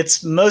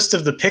 It's most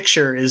of the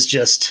picture is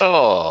just.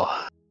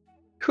 Oh,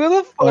 who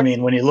the fuck? I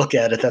mean, when you look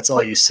at it, that's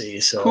all you see.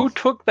 So who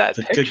took that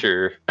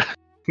picture?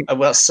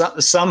 Well,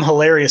 some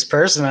hilarious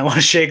person. I want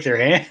to shake their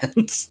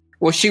hands.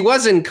 Well, she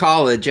was in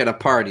college at a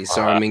party,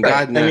 so I mean,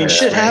 God knows. I mean,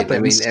 shit happens. I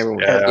mean,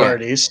 everyone at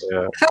parties.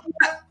 Yeah.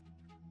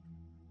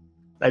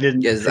 I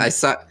didn't. Yes, I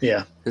saw.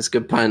 Yeah, it's a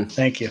good pun.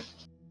 Thank you.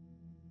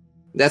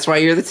 That's why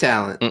you're the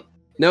talent.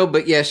 No,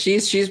 but yeah,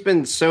 she's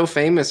been so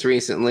famous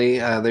recently.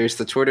 There's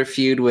the Twitter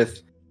feud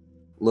with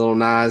Lil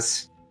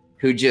Nas,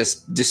 who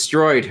just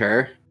destroyed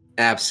her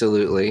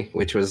absolutely,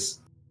 which was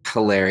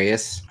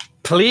hilarious.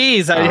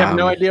 Please, I have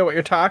no idea what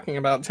you're talking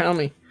about. Tell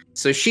me.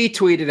 So she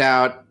tweeted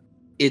out,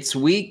 "It's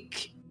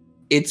weak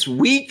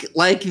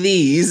like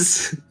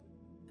these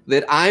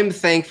that I'm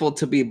thankful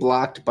to be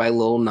blocked by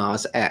Lil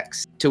Nas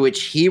X. To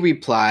which he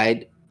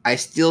replied, I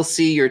still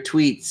see your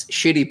tweets,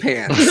 shitty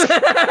pants.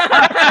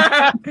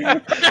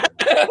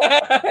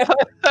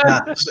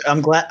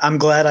 I'm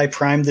glad I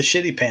primed the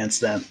shitty pants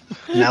then.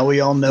 Now we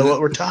all know what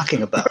we're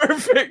talking about.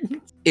 Perfect.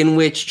 In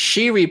which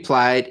she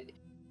replied,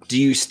 do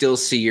you still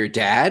see your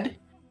dad?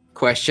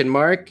 Question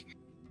mark.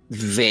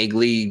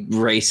 Vaguely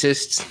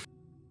racist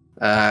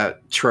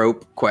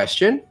trope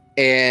question.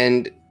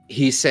 And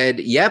he said,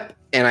 yep,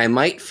 and I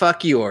might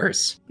fuck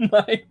yours.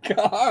 My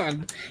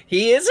God.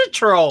 He is a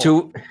troll.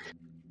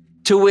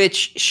 To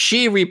which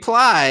she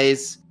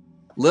replies,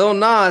 Lil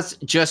Nas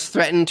just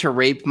threatened to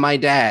rape my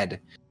dad.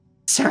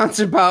 Sounds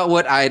about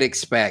what I'd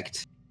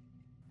expect.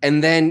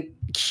 And then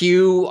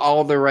cue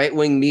all the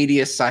right-wing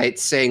media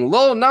sites saying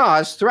Lil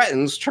Nas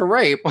threatens to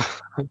rape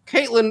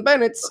Caitlyn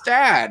Bennett's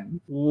dad.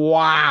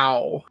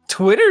 Wow.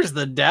 Twitter's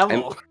the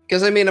devil.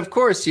 Because, I mean, of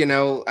course, you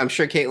know, I'm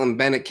sure Caitlyn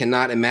Bennett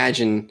cannot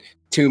imagine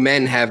two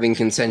men having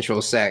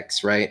consensual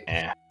sex, right?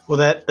 Yeah. Well,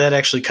 that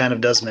actually kind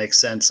of does make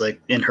sense. Like,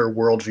 in her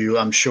worldview,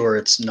 I'm sure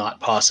it's not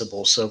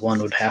possible, so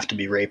one would have to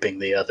be raping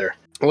the other.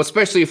 Well,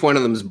 especially if one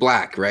of them's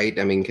black, right?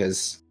 I mean,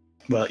 because...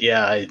 Well,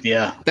 yeah.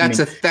 That's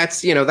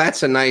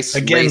a nice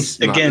again, race,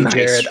 nice.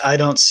 Jared. I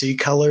don't see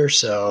color,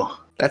 so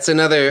that's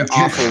another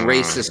awful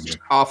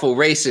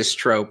racist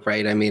trope,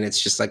 right? I mean,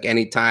 it's just like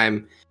any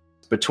time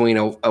between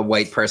a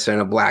white person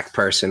and a black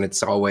person,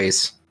 it's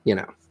always, you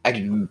know,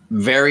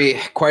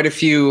 quite a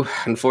few.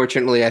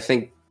 Unfortunately, I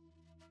think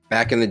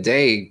back in the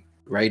day,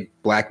 right,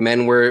 black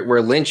men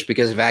were lynched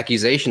because of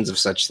accusations of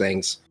such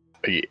things.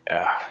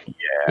 Yeah.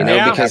 You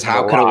know, because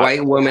how could a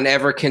white woman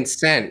ever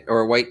consent, or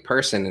a white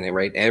person,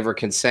 right, ever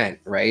consent,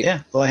 right?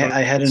 Yeah. Well, I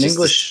had an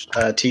English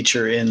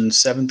teacher in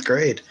 7th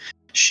grade.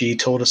 She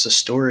told us a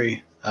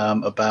story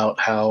about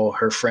how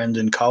her friend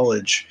in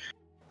college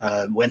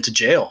went to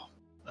jail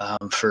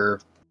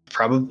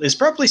is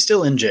probably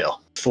still in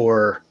jail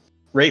for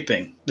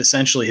raping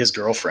essentially his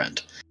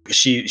girlfriend.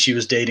 She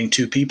was dating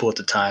two people at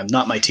the time,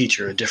 not my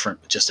teacher, a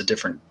different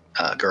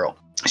girl.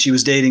 She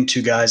was dating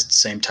two guys at the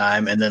same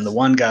time, and then the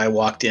one guy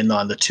walked in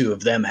on the two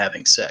of them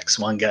having sex.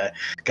 One guy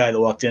that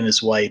walked in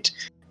is white,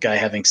 guy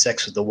having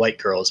sex with the white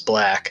girl is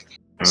black.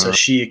 So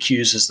she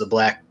accuses the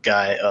black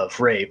guy of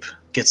rape,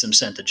 gets him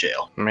sent to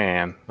jail.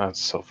 Man,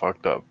 that's so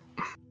fucked up.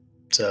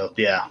 So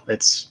yeah,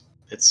 it's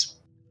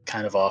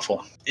kind of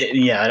awful.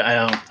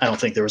 I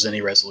don't think there was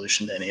any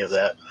resolution to any of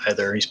that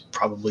either. He's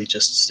probably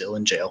just still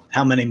in jail.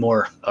 How many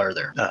more are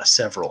there?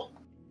 Several,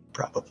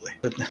 probably.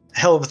 But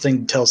hell of a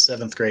thing to tell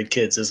 7th grade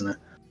kids, isn't it?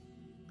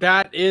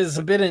 That is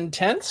a bit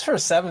intense for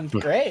 7th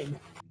grade.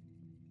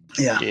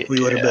 Yeah, we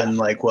would have been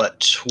like, what,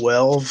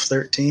 12,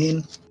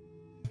 13?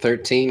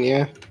 13,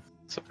 yeah.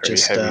 It's a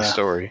pretty heavy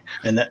story.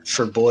 And that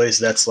for boys,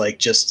 that's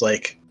just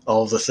like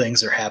all the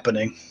things are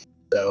happening.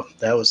 So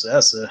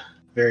that's a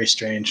very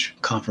strange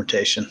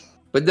confrontation.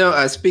 But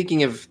no,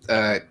 speaking of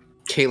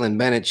Caitlyn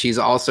Bennett, she's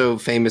also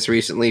famous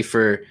recently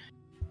for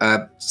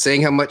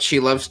saying how much she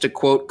loves to,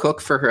 quote, cook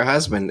for her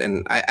husband.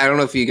 And I don't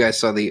know if you guys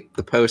saw the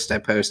post I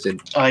posted.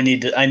 I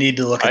need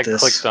to look at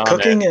this.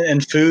 Cooking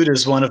and food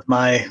is one of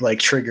my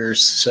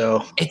triggers.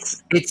 So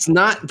it's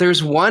not.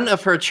 There's one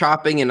of her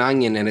chopping an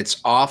onion, and it's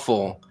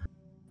awful.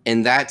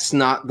 And that's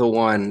not the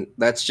one.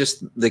 That's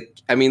just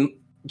I mean,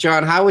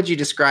 John, how would you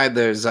describe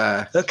those?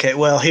 Okay,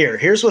 well,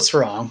 here's what's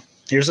wrong.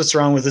 Here's what's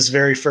wrong with this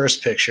very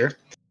first picture.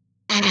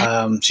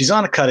 She's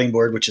on a cutting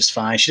board, which is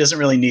fine. She doesn't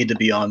really need to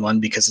be on one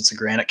because it's a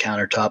granite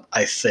countertop,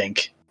 I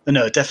think.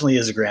 No, it definitely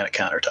is a granite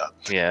countertop.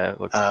 Yeah.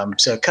 It looks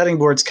so cutting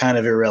board's kind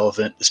of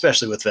irrelevant,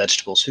 especially with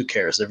vegetables. Who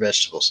cares? They're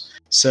vegetables.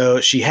 So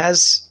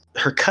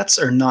her cuts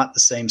are not the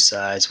same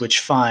size, which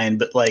fine,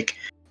 but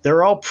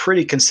they're all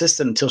pretty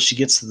consistent until she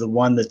gets to the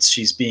one that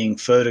she's being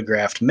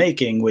photographed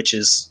making, which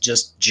is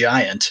just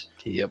giant.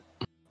 Yep.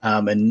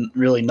 And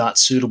really not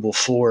suitable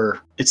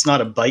it's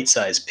not a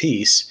bite-sized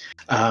piece.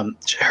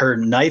 Her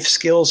knife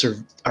skills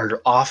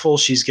are awful.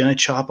 She's going to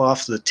chop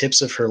off the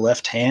tips of her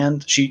left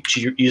hand. She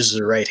uses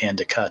her right hand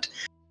to cut.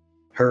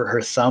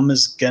 Her thumb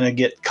is going to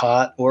get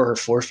caught, or her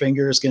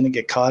forefinger is going to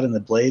get caught in the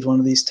blade one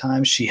of these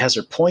times. She has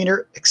her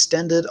pointer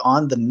extended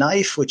on the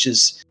knife, which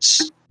is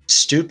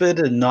stupid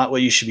and not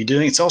what you should be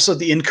doing. It's also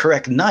the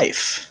incorrect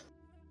knife.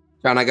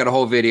 John, I got a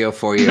whole video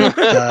for you.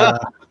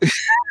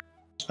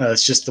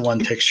 It's just the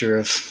one picture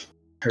of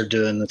her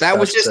doing the That stuff,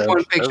 was just so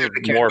one picture.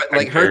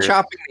 Her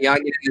chopping the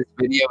onion in this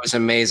video is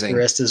amazing. the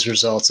rest is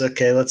results.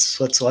 Okay, let's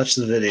watch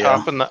the video.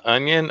 chopping the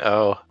onion.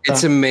 Oh,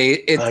 It's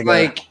amazing.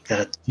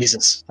 It's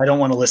Jesus. I don't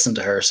want to listen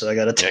to her, so I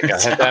gotta yeah,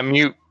 gotta hit that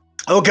mute.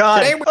 Oh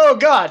God! Today- Oh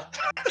God!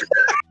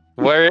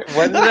 When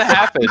did it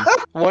happen?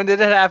 When did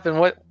it happen?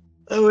 What?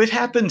 Oh, it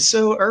happened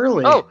so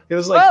early. Oh, it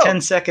was 10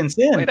 seconds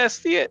in. Wait, I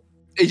see it.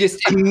 It's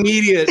just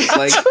immediate.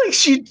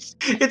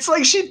 It's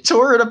like she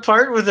tore it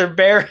apart with her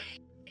bare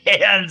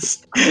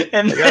hands.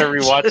 And I gotta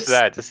rewatch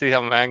that to see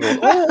how I'm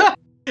angled.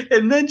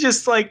 And then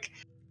just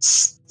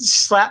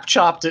slap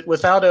chopped it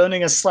without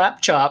owning a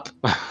slap chop.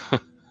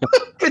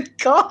 Good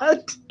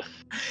God.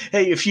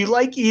 Hey, if you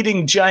like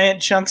eating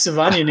giant chunks of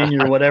onion in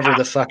your whatever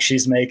the fuck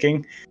she's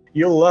making,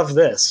 you'll love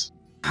this.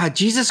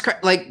 Jesus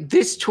Christ. Like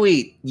this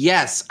tweet.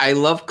 Yes, I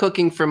love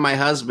cooking for my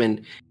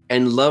husband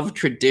and love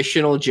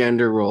traditional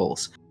gender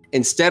roles.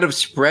 Instead of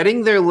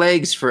spreading their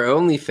legs for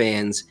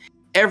OnlyFans,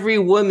 every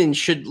woman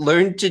should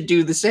learn to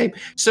do the same.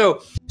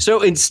 So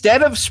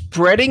instead of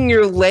spreading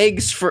your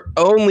legs for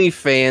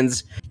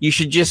OnlyFans, you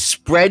should just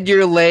spread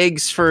your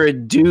legs for a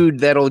dude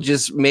that'll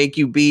just make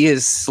you be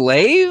his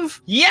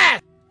slave?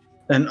 Yes!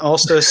 And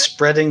also,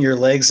 spreading your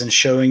legs and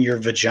showing your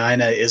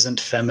vagina isn't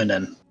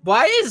feminine.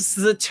 Why is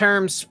the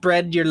term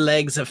spread your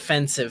legs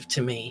offensive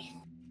to me?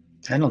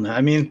 I don't know.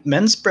 I mean,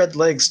 men spread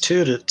legs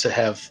too to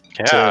have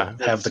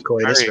the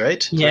coitus,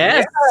 right?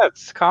 Yes. Yeah,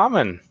 it's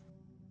common.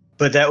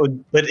 But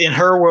in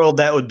her world,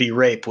 that would be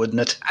rape, wouldn't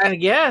it? I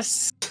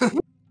guess.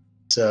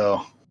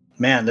 So,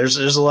 man, there's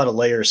a lot of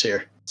layers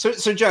here.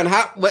 So John,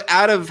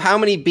 out of how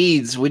many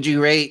beads would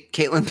you rate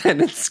Caitlin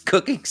Bennett's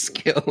cooking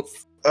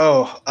skills?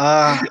 Oh,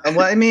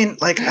 well, I mean,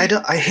 like,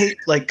 I hate,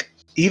 like,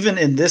 even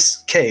in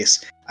this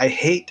case, I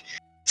hate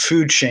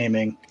food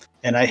shaming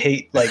and I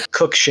hate, like,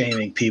 cook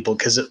shaming people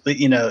because,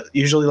 you know,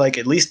 usually, like,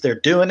 at least they're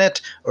doing it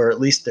or at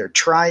least they're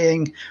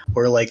trying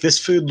or, like, this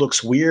food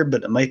looks weird,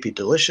 but it might be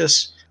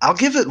delicious. I'll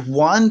give it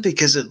 1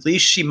 because at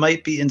least she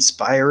might be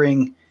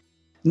inspiring.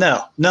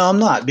 No, I'm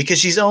not, because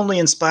she's only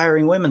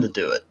inspiring women to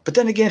do it. But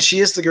then again, she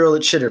is the girl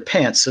that shit her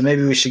pants, so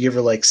maybe we should give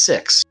her, like,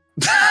 6.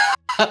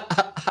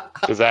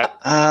 Does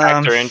that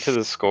factor into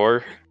the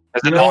score?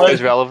 Is it know always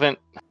what? relevant?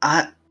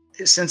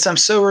 Since I'm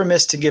so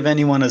remiss to give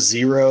anyone a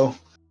 0,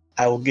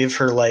 I will give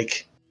her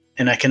like,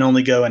 and I can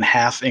only go in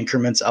half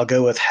increments. I'll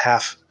go with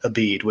half a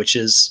bead, which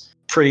is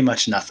pretty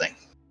much nothing.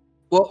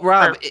 Well,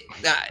 Rob,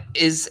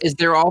 is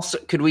there also?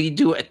 Could we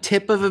do a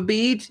tip of a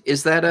bead?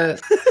 Is that a?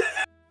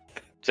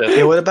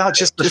 Yeah, what about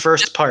just the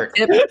first part?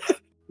 Tip?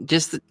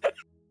 Just the,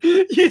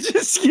 You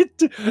just get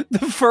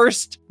the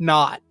first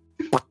knot.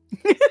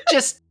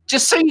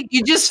 just so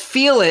you just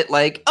feel it,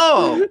 like,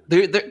 oh,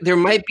 there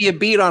might be a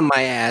bead on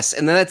my ass,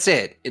 and then that's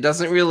it. It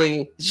doesn't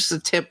really. It's just a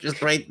tip,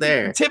 just right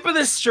there. Tip of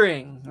the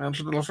string. That's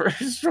the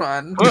first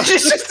one.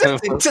 Just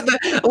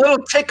a little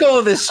tickle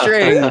of the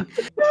string.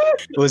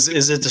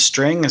 Is it the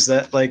string? Is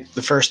that like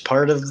the first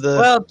part of the?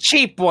 Well,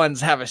 cheap ones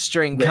have a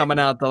string coming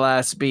out the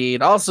last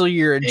bead. Also,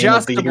 your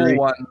adjustable beadery.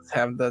 ones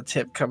have the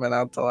tip coming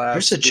out the last.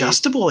 There's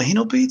adjustable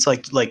anal beads.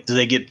 Like, do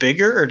they get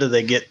bigger or do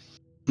they get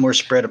more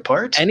spread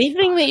apart?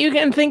 Anything that you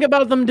can think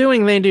about them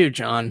doing, they do,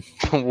 John.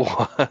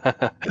 What?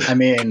 I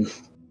mean,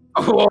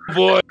 Oh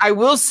boy! I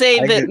will say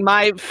I that get-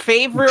 my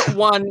favorite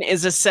one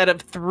is a set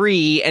of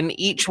 3, and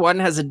each one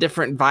has a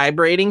different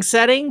vibrating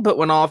setting. But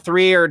when all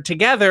 3 are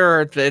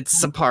together,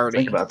 it's a party.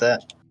 think about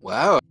that.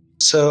 Wow.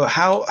 So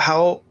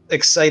how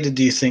excited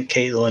do you think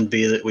Caitlin would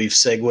be that we've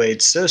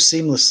segued so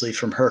seamlessly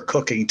from her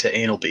cooking to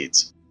anal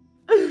beads?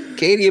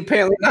 Katie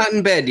apparently not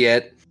in bed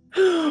yet.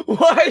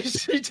 Why is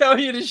she telling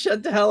you to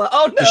shut the hell up?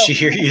 Oh no! Does she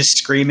hear you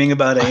screaming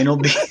about anal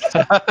beads?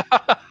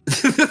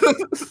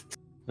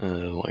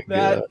 Oh my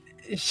That god.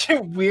 is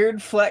a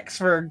weird flex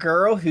for a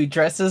girl who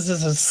dresses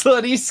as a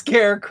slutty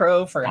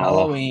scarecrow for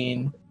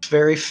Halloween.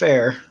 Very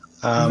fair.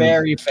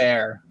 Very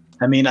fair.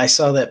 I mean, I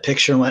saw that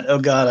picture and went, "Oh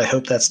God, I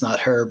hope that's not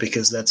her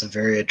because that's a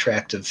very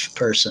attractive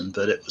person."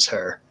 But it was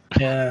her.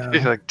 Yeah.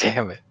 You're like,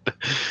 damn it.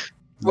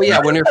 Well, yeah,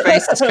 when her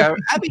face is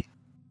covered.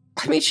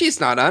 I mean, she's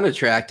not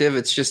unattractive.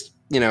 It's just,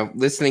 you know,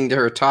 listening to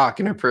her talk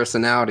and her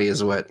personality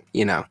is what,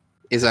 you know,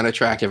 is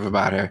unattractive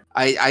about her.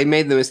 I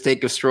made the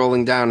mistake of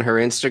scrolling down her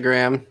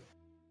Instagram,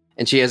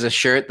 and she has a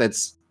shirt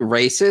that's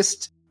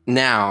racist.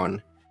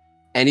 Noun.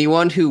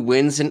 Anyone who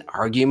wins an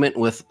argument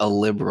with a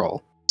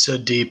liberal. So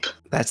deep.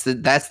 That's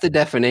the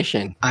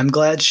definition. I'm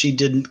glad she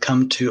didn't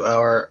come to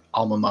our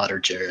alma mater,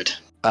 Jared.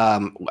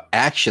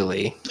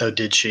 Actually, Oh,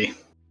 did she?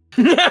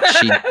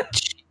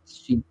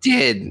 she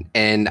did,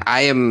 and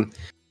I am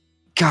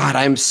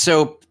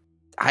so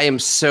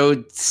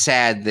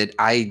sad that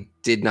I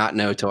did not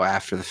know till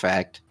after the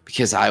fact,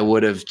 because I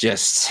would have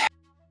just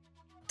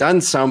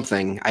done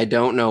something. I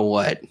don't know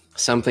what.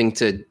 Something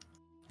to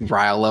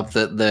rile up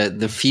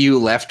the few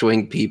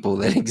left-wing people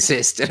that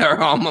exist at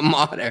our alma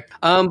mater.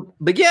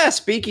 But yeah,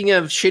 speaking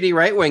of shitty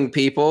right-wing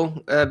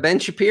people, Ben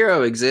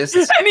Shapiro exists.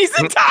 And he's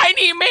a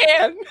tiny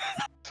man.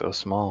 So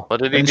small.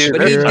 What did he Ben do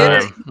But he this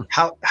did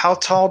time? How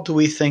tall do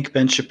we think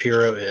Ben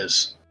Shapiro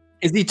is?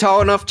 Is he tall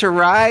enough to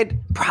ride?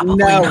 Probably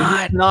No,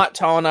 not. he's not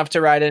tall enough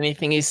to ride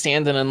anything he's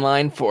standing in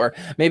line for.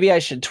 Maybe I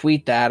should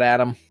tweet that at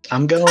him.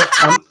 I'm going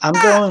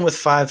with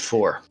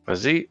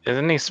 5'4".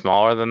 Isn't he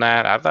smaller than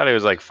that? I thought he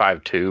was like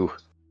 5'2".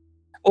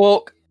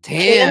 Well,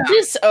 Damn.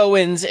 Candace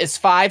Owens is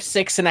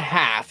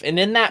 5'6.5", and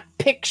in that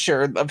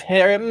picture of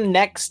him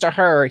next to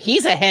her,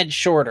 he's a head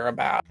shorter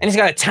about. And he's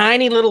got a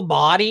tiny little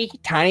body,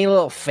 tiny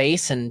little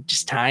face, and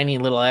just tiny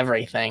little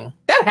everything.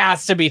 That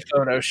has to be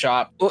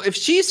Photoshop. Well, if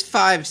she's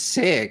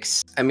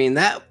 5'6", I mean,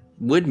 that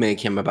would make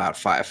him about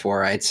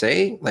 5'4", I'd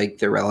say, like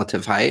the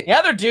relative height. The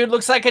other dude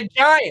looks like a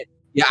giant.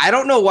 Yeah, I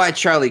don't know why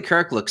Charlie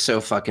Kirk looks so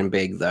fucking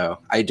big, though.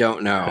 I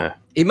don't know. Yeah.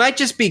 He might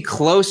just be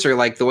closer,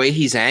 like the way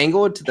he's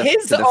angled to the,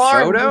 His to the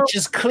arm photo.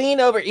 reaches clean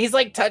over. He's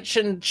like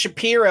touching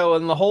Shapiro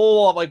and the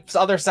whole like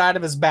other side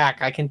of his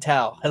back. I can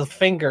tell his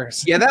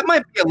fingers. Yeah, that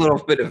might be a little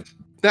bit of.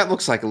 That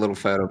looks like a little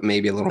photo,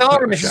 maybe a little. The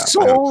arm is Photoshop.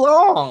 so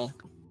long.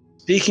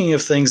 Speaking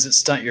of things that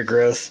stunt your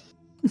growth,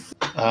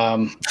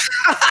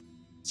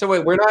 So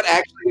wait, we're not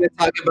actually going to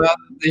talk about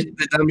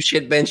the dumb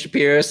shit Ben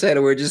Shapiro said,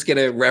 or we're just going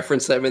to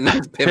reference them and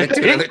then pivot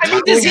to another I mean,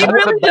 topic. does he That's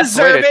really the best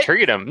way deserve to it?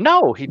 treat him.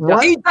 No, he What?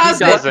 doesn't. He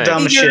doesn't. what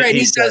dumb Either, shit and he he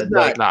does said? not.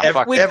 Like, Nah,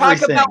 fuck We everything.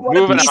 talk about what a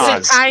Moving piece on.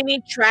 of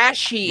tiny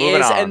trash he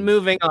Moving is, on. and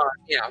moving on.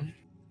 Yeah.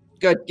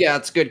 Good. Yeah,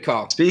 it's a good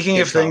call. Speaking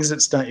Good of call. things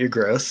that stunt your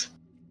growth,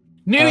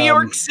 New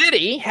York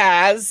City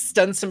has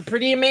done some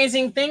pretty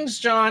amazing things,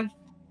 John.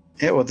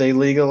 yeah, well, they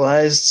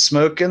legalized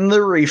smoking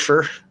the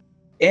reefer,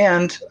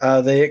 and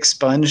they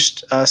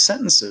expunged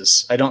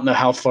sentences. I don't know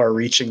how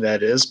far-reaching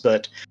that is,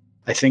 but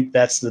I think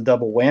that's the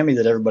double whammy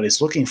that everybody's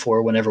looking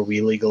for whenever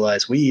we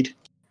legalize weed.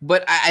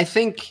 But I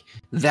think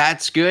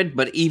that's good.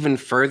 But even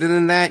further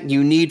than that,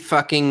 you need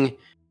fucking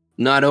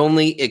not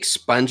only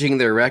expunging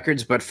their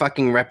records, but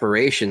fucking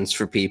reparations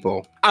for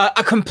people. I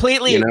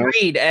completely You know?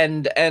 agreed,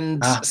 and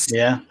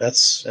Yeah,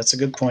 that's a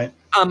good point.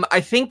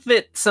 I think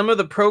that some of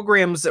the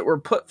programs that were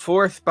put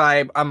forth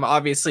by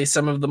obviously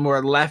some of the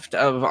more left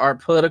of our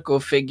political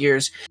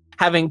figures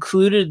have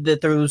included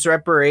that those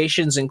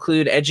reparations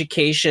include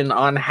education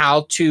on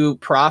how to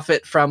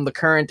profit from the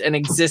current and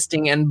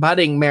existing and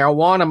budding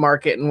marijuana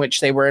market in which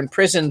they were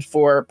imprisoned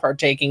for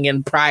partaking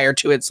in prior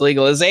to its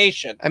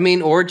legalization. I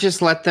mean, or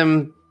just let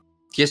them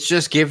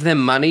just give them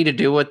money to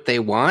do what they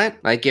want.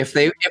 Like if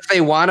they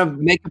want to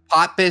make a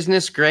pot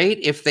business, great.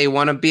 If they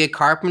want to be a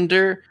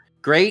carpenter,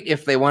 great.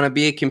 If they want to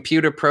be a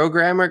computer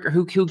programmer,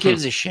 who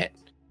gives a shit?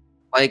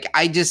 Like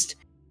I just,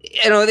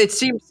 it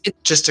seems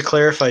Just to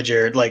clarify,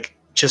 Jared, like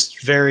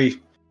just very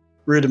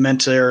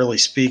rudimentarily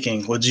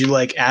speaking, would you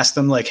like ask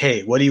them like,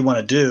 hey, what do you want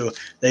to do?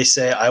 They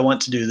say, I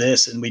want to do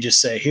this. And we just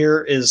say,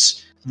 here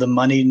is the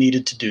money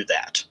needed to do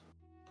that,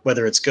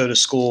 whether it's go to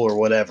school or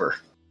whatever.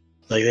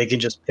 Like they can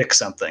just pick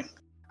something.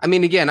 I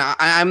mean, again,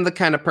 I'm the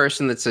kind of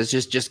person that says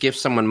just give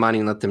someone money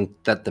and let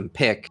them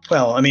pick.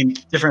 Well, I mean,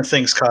 different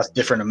things cost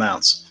different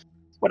amounts.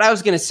 What I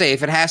was going to say,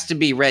 if it has to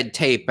be red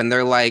tape and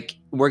they're like,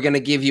 we're going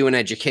to give you an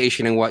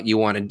education in what you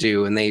want to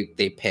do, and they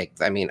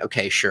picked, I mean,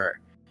 okay,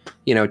 sure.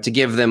 To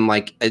give them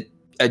like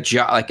a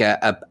job, like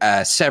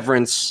a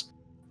severance,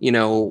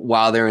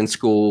 while they're in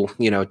school,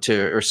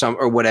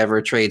 or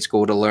whatever, trade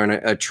school to learn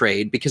a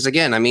trade. Because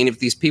again, I mean, if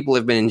these people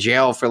have been in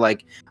jail for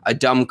like a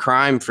dumb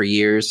crime for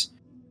years,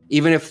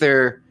 even if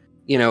their,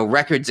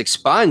 records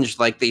expunged,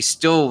 like they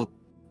still,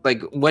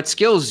 like what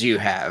skills do you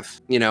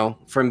have,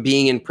 from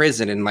being in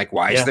prison, and like,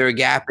 why is there a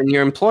gap in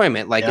your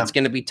employment? Like it's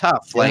going to be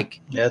tough.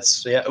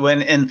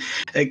 And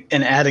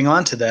adding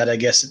on to that, I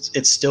guess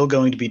it's still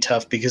going to be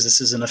tough because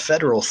this isn't a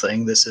federal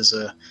thing. This is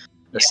a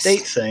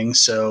state thing.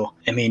 So,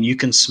 I mean, you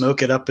can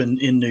smoke it up in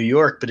New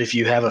York, but if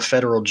you have a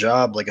federal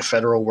job, like a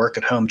federal work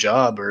at home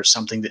job or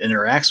something that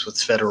interacts with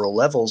federal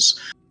levels,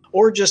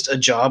 or just a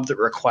job that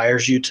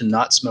requires you to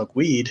not smoke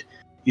weed,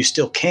 you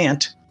still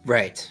can't.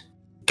 Right.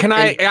 I would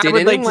like to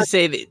anyone-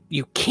 say that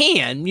you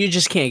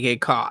just can't get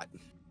caught.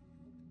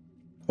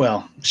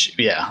 Well,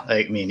 yeah.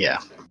 I mean, yeah.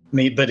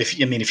 But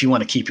if you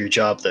want to keep your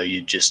job, though,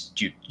 you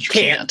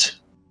can't.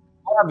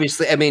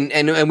 Obviously, I mean,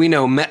 and we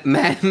know Matt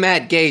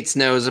Gaetz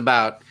knows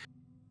about,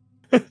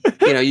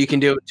 you can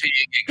do it until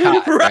you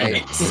get caught,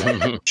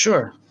 right?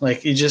 Sure.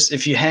 Like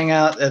if you hang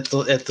out at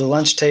the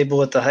lunch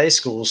table at the high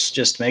schools,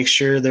 just make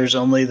sure there's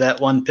only that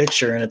one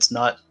picture and it's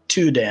not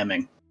too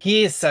damning.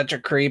 He is such a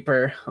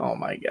creeper. Oh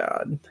my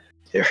god.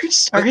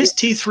 Are his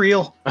teeth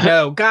real?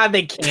 No, God,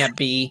 they can't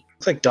be.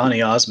 It's like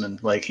Donny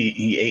Osmond. Like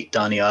he ate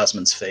Donny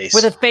Osmond's face.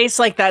 With a face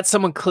like that,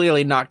 someone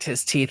clearly knocked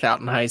his teeth out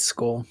in high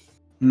school.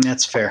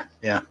 That's fair.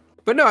 Yeah.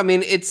 But no, I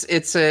mean, it's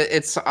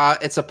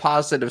a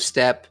positive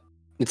step.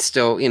 It's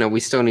still, we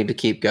still need to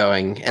keep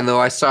going. And though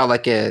I saw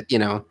like a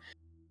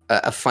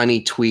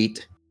funny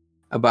tweet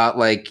about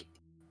like,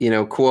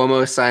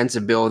 Cuomo signs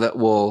a bill that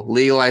will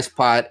legalize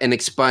pot and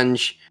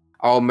expunge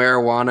all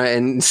marijuana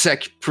and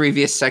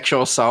previous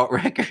sexual assault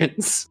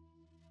records,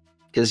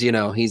 because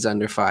he's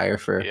under fire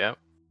for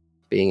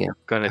being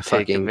gonna a take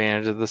fucking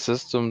advantage of the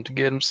system to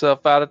get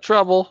himself out of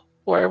trouble.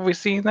 Where have we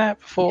seen that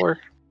before?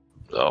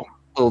 So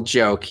little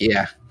joke,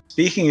 yeah.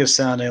 Speaking of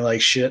sounding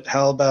like shit,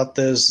 how about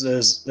those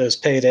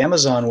paid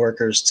Amazon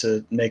workers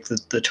to make the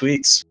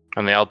tweets?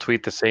 and they all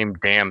tweet the same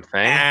damn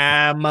thing.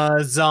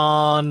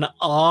 Amazon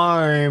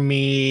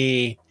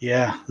Army.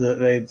 Yeah,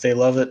 they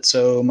love it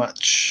so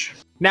much.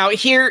 Now,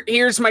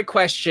 here's my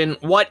question.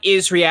 What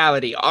is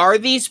reality? Are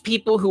these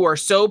people who are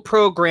so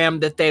programmed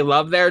that they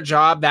love their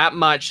job that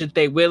much that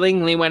they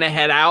willingly went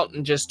ahead out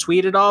and just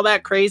tweeted all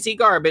that crazy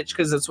garbage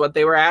because that's what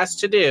they were asked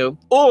to do?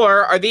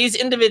 Or are these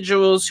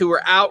individuals who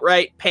were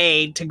outright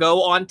paid to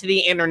go onto the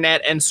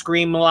internet and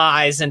scream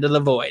lies into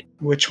the void?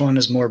 Which one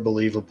is more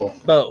believable?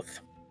 Both.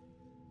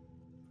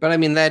 But I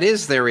mean, that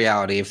is their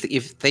reality.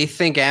 If they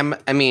think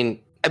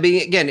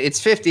again, it's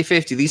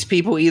 50-50. These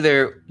people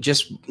either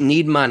just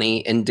need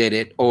money and did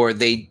it, or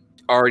they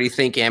already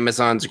think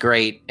Amazon's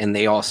great, and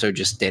they also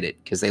just did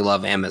it because they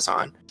love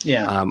Amazon.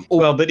 Yeah.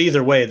 Well, but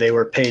either way, they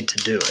were paid to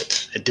do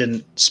it. It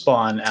didn't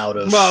spawn out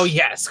of. Well,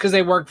 yes, because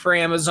they work for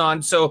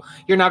Amazon, so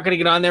you're not going to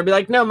get on there and be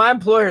like, no, my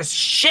employer's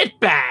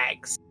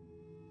shitbags.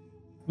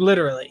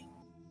 Literally.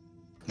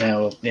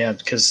 Yeah,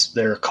 because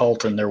they're a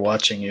cult and they're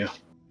watching you.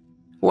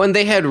 When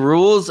they had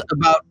rules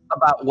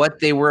about what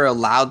they were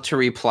allowed to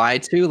reply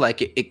to,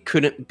 like it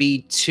couldn't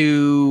be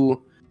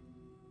too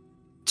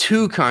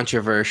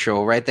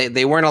controversial, right?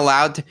 They weren't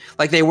allowed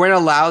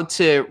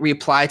to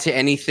reply to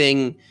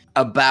anything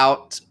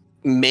about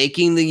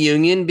making the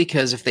union,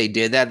 because if they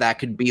did that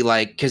could be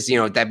like, because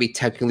that'd be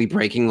technically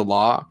breaking the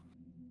law,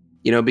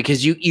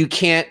 because you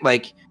can't,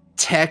 like,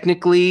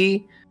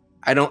 technically,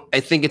 I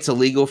think it's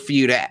illegal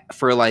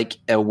for like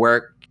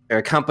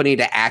a company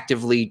to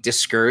actively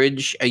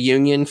discourage a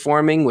union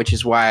forming, which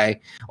is why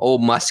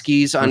old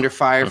Muskie's under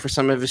fire for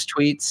some of his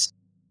tweets,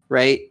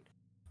 right?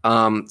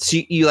 So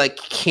you like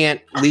can't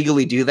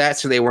legally do that,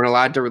 so they weren't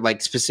allowed to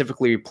like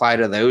specifically reply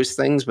to those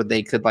things, but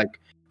they could like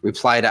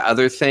reply to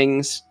other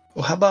things.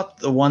 Well, how about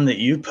the one that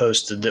you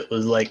posted that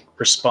was like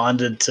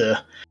responded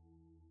to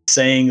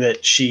saying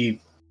that she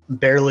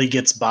barely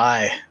gets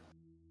by,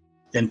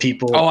 and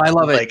people I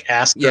love it. Like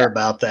ask her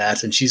about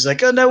that, and she's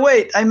like, "Oh no,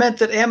 wait, I meant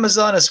that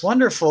Amazon is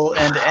wonderful,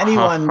 and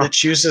anyone that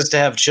chooses to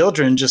have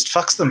children just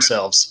fucks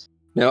themselves."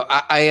 No,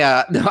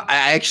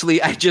 I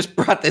just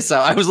brought this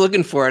up. I was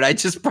looking for it. I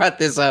just brought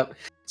this up.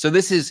 So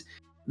this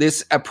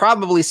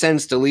probably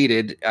since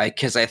deleted,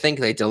 because I think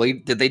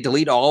did they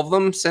delete all of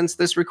them since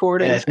this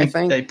recording? Yeah, I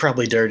think they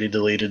probably dirty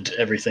deleted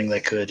everything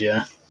they could.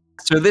 Yeah.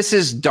 So this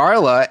is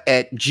Darla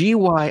at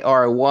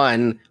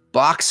GYR1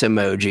 box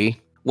emoji.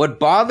 What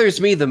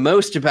bothers me the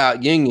most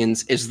about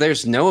unions is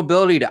there's no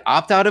ability to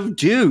opt out of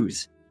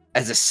dues.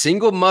 As a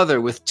single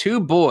mother with 2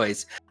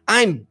 boys,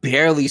 I'm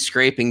barely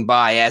scraping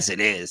by as it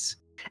is.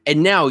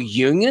 And now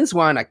unions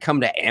want to come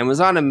to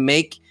Amazon and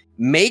make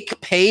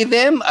pay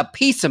them a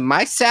piece of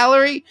my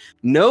salary?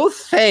 No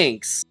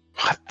thanks.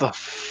 What the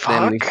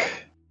fuck?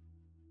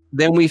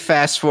 Then we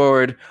fast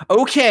forward.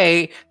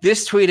 Okay,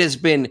 this tweet has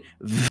been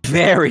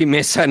very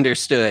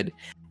misunderstood.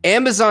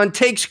 Amazon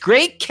takes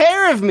great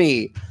care of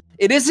me.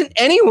 It isn't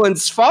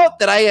anyone's fault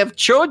that I have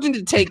children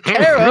to take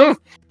care of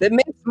that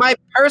makes my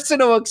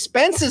personal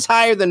expenses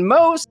higher than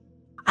most.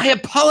 I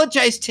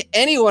apologize to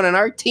anyone on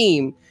our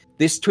team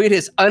this tweet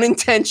has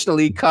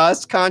unintentionally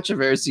caused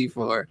controversy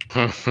for.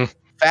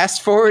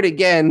 Fast forward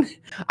again.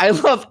 I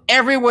love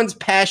everyone's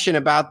passion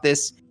about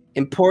this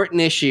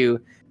important issue,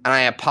 and I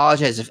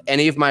apologize if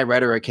any of my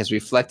rhetoric has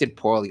reflected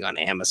poorly on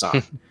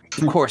Amazon.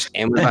 Of course,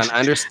 Amazon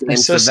understands. I'm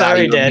so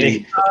sorry,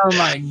 Daddy. Oh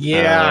my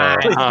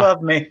god! Please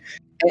love me.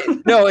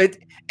 No,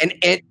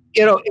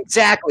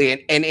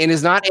 exactly, and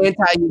is not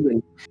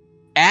anti-union.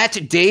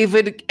 Dave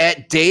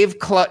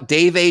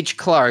H.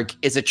 Clark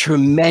is a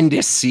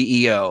tremendous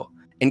CEO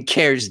and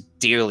cares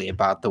dearly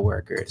about the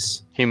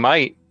workers. He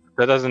might.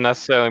 That doesn't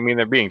necessarily mean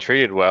they're being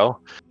treated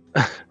well.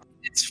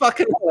 It's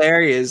fucking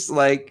hilarious.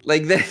 Like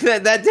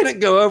that didn't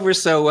go over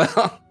so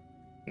well.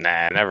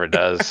 Nah, it never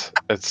does.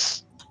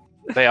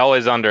 They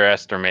always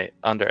underestimate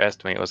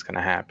what's going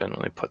to happen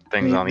when they put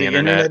things on the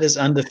internet. The internet is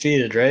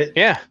undefeated, right?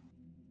 Yeah.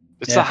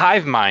 It's a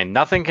hive mind.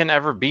 Nothing can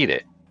ever beat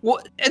it. Well,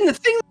 and the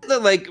thing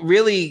that like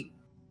really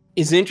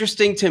is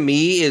interesting to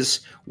me is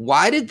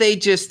why did they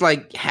just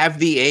like have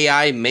the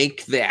AI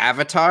make the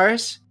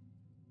avatars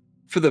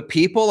for the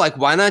people? Like,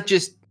 why not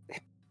just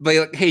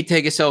like, hey,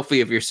 take a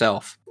selfie of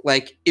yourself?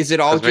 Like, is it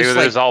all just maybe like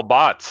there's all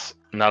bots?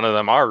 None of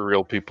them are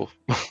real people.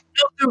 No,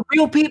 they're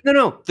real people.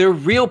 No, they're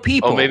real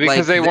people. Oh, maybe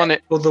because they want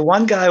it. Well, the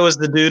one guy was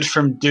the dude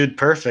from Dude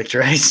Perfect,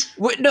 right?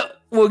 Exactly. No.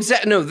 Is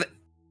that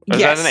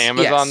an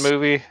Amazon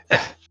movie?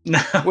 No.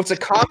 What's a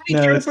comedy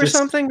troupe or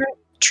something? Right?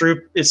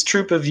 It's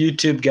troupe of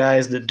YouTube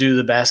guys that do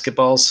the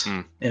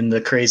basketballs in the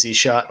crazy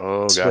shot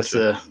with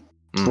the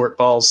sport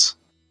balls.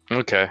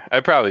 Okay,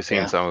 I've probably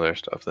seen some of their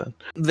stuff then.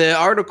 The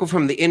article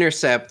from The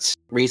Intercept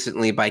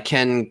recently by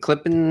Ken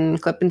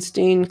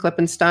Klippenstein.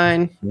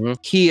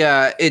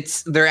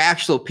 Mm-hmm. They're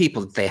actual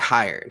people that they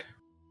hired.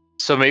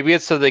 So maybe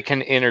it's so they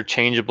can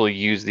interchangeably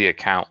use the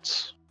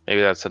accounts.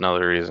 Maybe that's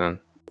another reason.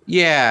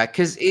 Yeah,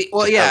 because a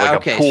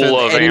pool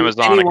of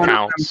Amazon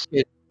accounts.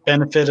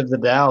 Benefit of the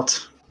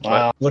doubt.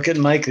 Wow, look at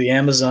Mike, the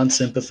Amazon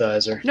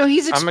sympathizer. No,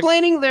 he's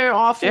explaining their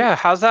awful. Yeah,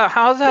 how's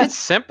that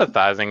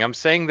sympathizing? I'm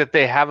saying that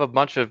they have a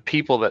bunch of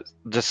people that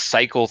just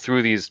cycle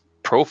through these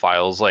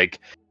profiles, like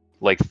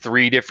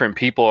 3 different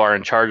people are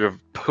in charge of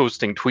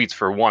posting tweets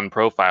for one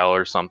profile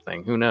or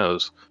something. Who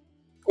knows?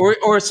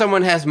 Or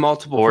someone has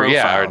multiple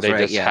profiles. Or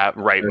they just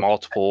write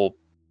multiple.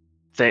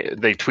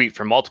 They tweet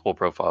for multiple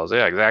profiles.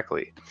 Yeah,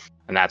 exactly.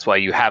 And that's why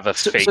you have a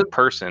fake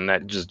person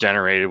that just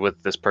generated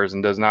with this person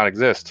does not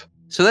exist.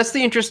 So that's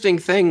the interesting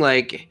thing.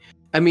 Like,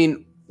 I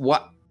mean,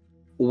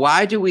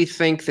 why do we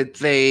think that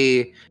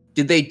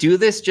did they do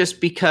this just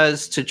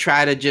because to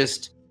try to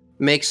just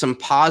make some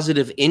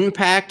positive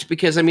impact?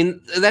 Because I mean,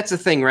 that's the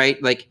thing,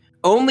 right? Like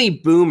only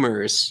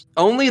boomers,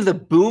 only the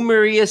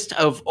boomeriest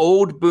of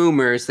old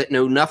boomers that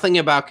know nothing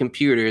about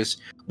computers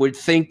would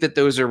think that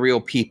those are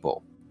real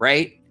people,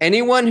 right?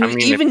 Anyone who,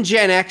 even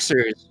Gen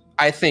Xers,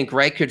 I think,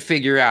 right, could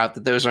figure out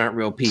that those aren't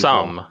real people.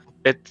 Some.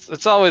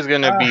 It's always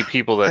going to be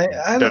people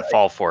that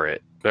fall for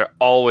it. There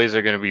always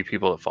are going to be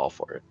people that fall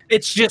for it.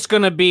 It's just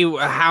going to be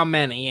how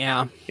many,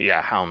 yeah.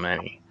 Yeah, how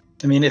many?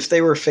 I mean, if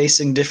they were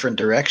facing different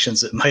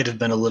directions, it might have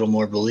been a little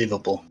more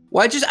believable.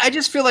 Well, I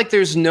just feel like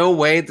there's no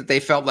way that they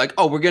felt like,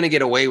 oh, we're going to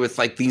get away with,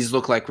 like, these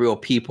look like real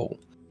people.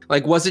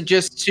 Like, was it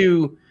just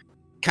to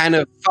kind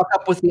of fuck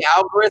up with the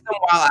algorithm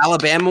while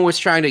Alabama was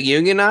trying to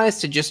unionize,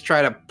 to just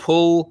try to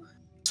pull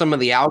some of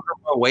the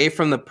algorithm away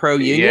from the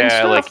pro-union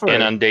stuff? Yeah, like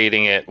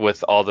inundating it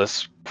with all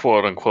this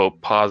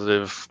quote-unquote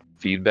positive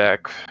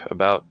feedback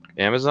about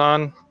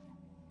Amazon?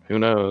 Who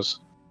knows?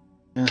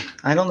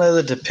 I don't know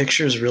that the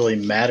pictures really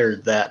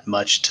mattered that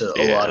much to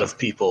a lot of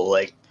people.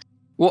 Like,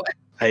 well,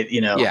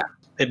 yeah.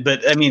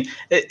 But I mean,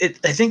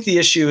 I think the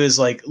issue is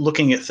like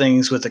looking at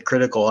things with a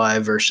critical eye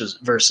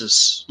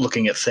versus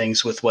looking at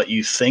things with what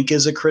you think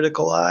is a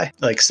critical eye.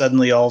 Like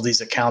suddenly all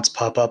these accounts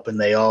pop up and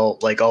they all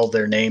all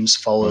their names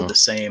follow the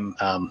same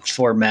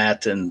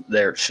format and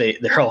they're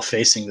all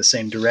facing the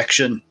same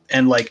direction.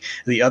 And like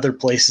the other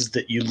places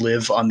that you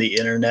live on the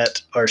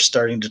internet are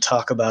starting to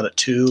talk about it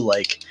too.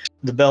 Like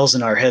the bells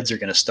in our heads are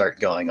going to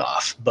start going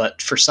off.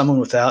 But for someone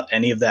without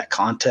any of that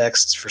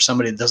context, for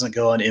somebody that doesn't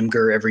go on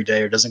Imgur every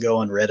day or doesn't go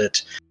on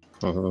Reddit,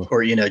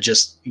 or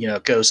just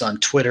goes on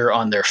Twitter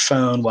on their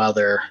phone while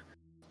they're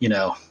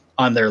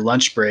on their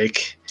lunch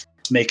break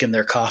making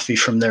their coffee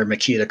from their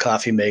Makita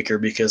coffee maker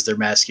because their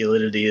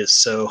masculinity is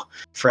so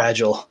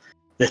fragile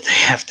that they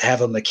have to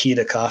have a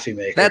Makita coffee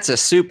maker. That's a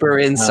super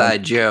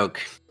inside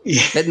joke.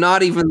 Yeah. That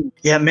not even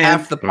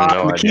half the pop.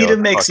 Makita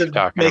makes a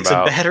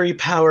battery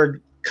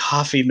powered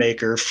coffee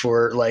maker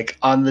for like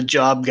on the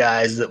job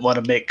guys that want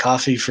to make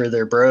coffee for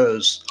their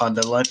bros on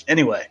the lunch.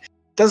 Anyway,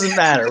 doesn't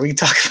matter. We can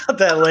talk about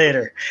that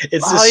later.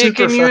 It's a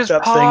super fucked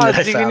up thing that I found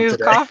today. You can use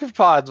coffee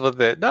pods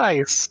with it.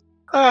 Nice.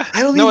 I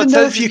don't even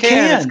know if you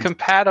can. It's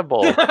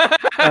compatible.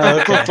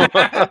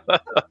 Okay.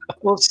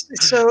 Well,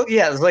 so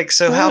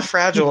how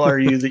fragile are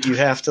you that you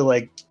have to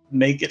like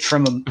make it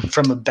from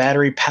a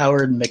battery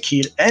powered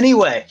Makita?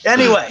 Anyway.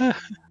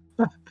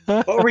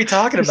 What were we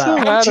talking about? So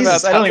mad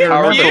about I don't even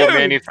remember.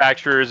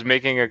 Manufacturers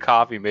making a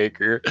coffee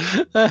maker.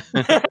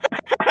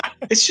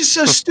 It's just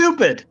so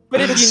stupid.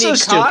 But if you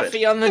need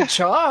coffee on the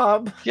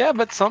job, yeah.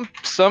 But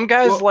some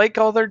guys like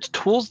all their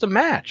tools to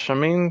match. I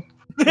mean,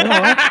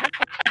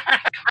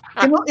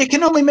 it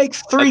can only make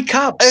 3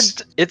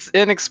 cups. It's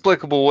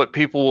inexplicable what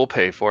people will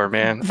pay for,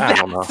 man. I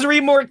don't know. 3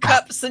 more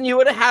cups than you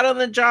would have had on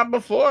the job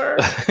before.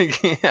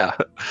 Yeah,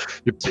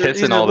 you're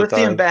pissing all the time.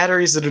 Lithium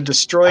batteries that are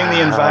destroying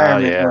the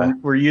environment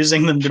when we're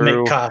using them to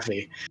make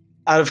coffee.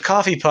 Out of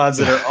coffee pods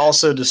that are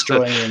also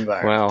destroying the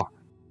environment. Well,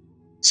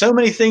 so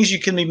many things you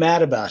can be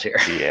mad about here.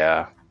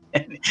 Yeah.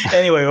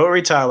 Anyway, what were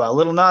we talking about?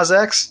 Lil Nas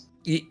X?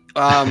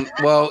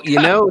 Well,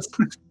 it's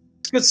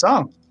a good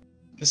song.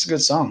 It's a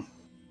good song.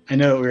 I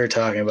know what we were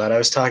talking about. I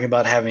was talking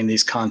about having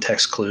these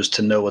context clues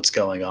to know what's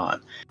going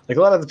on. Like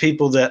a lot of the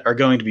people that are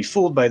going to be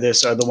fooled by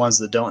this are the ones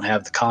that don't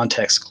have the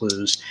context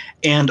clues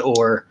and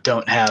or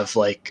don't have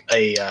like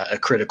a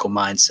critical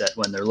mindset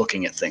when they're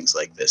looking at things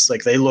like this.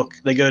 Like they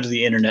go to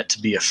the internet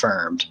to be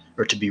affirmed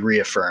or to be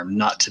reaffirmed,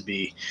 not to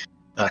be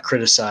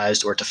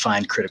criticized or to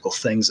find critical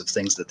things of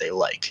things that they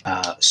like.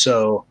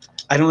 So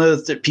I don't know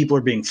that people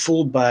are being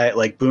fooled by it,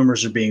 like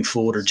boomers are being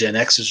fooled or Gen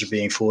Xers are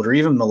being fooled or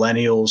even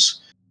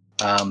millennials.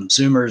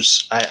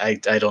 Zoomers,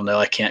 I don't know.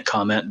 I can't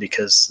comment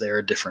because they're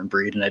a different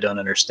breed and I don't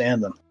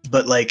understand them.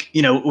 But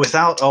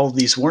without all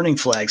these warning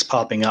flags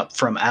popping up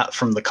from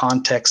the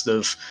context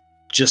of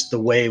just the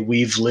way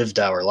we've lived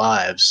our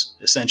lives,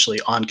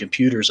 essentially on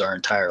computers our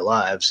entire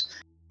lives,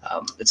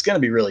 it's going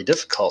to be really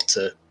difficult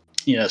to,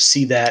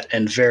 see that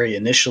and very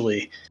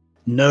initially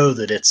know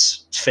that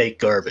it's fake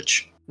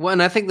garbage. Well,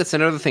 and I think that's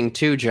another thing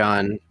too,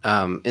 John.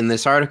 In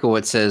this article,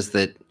 it says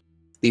that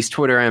these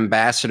Twitter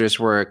ambassadors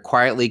were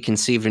quietly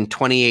conceived in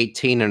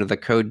 2018 under the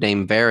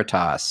codename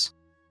Veritas.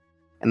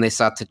 And they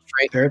sought to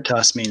train...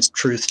 Veritas means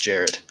truth,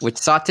 Jared. Which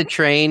sought to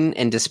train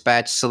and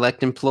dispatch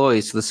select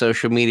employees to the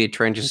social media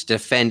trenches to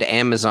defend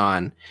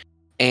Amazon.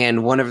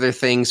 And one of their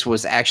things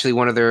was actually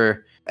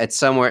at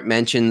somewhere it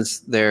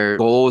mentions their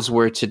goals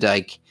were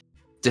to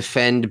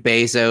defend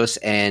Bezos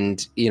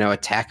and,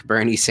 attack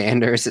Bernie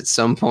Sanders at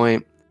some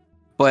point.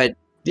 But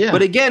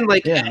again,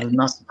 I'm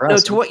not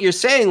surprised. To what you're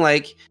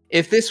saying,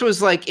 if this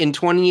was in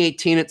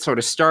 2018, it sort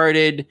of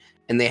started,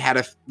 and they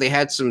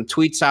had some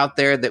tweets out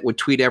there that would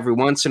tweet every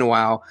once in a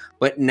while.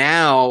 But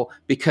now,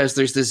 because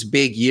there's this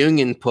big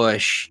union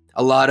push,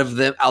 a lot of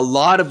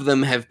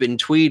them have been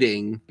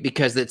tweeting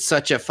because it's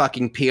such a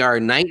fucking PR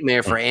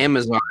nightmare for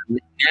Amazon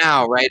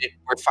now, right?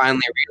 We're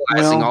finally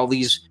realizing all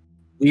these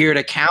weird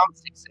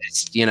accounts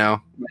exist,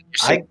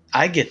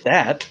 I get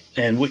that,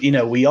 and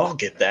we all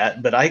get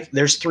that, but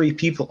there's 3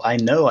 people I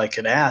know I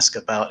could ask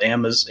about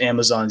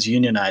Amazon's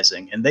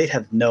unionizing, and they'd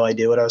have no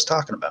idea what I was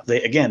talking about.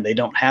 They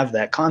don't have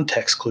that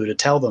context clue to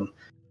tell them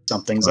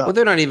something's Well, up.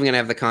 they're not even going to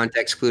have the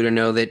context clue to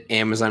know that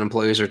Amazon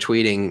employees are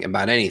tweeting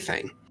about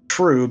anything.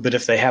 True, but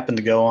if they happen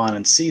to go on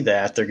and see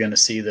that, they're going to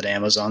see that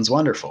Amazon's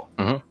wonderful.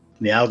 Mhm.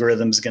 The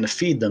algorithm is going to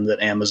feed them that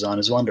Amazon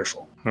is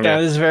wonderful.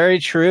 That is very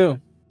true.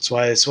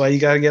 That's why you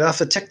got to get off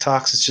the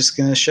TikToks. It's just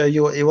going to show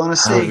you what you want to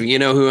see. You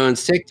know who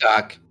owns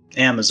TikTok?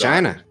 Amazon.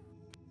 China.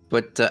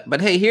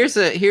 But hey, here's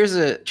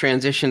a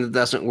transition that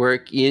doesn't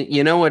work.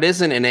 You know what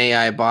isn't an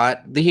AI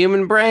bot? The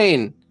human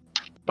brain.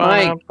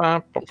 Mike,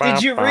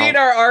 Did you read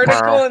our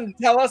article and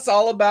tell us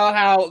all about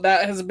how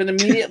that has been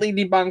immediately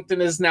debunked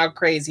and is now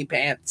crazy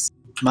pants?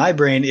 My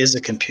brain is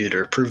a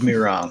computer. Prove me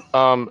wrong.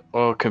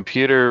 Well,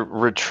 computer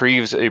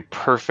retrieves a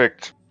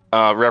perfect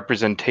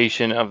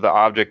representation of the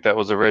object that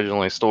was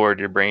originally stored.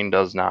 Your brain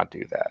does not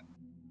do that.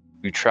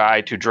 You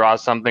try to draw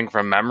something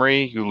from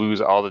memory, you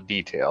lose all the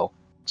detail.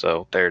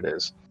 So there it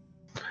is.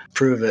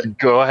 Prove it.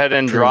 Go ahead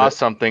and Prove draw it.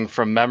 something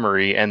from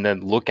memory and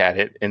then look at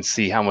it and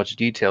see how much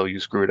detail you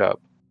screwed up.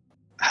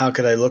 How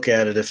could I look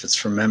at it if it's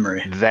from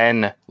memory?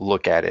 Then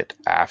look at it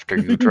after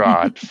you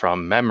draw it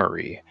from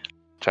memory.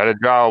 Try to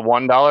draw a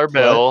 $1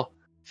 bill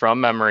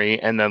from memory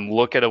and then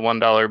look at a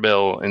 $1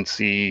 bill and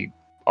see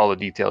all the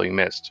detail you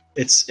missed.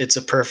 It's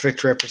a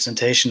perfect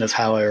representation of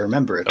how I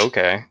remember it.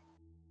 Okay.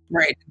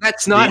 right?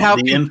 That's not The- how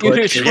the input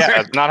computers is- work. Yeah,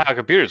 it's not how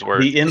computers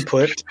work. The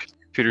input,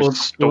 Computers well,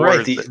 store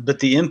right? But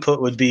the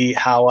input would be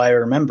how I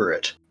remember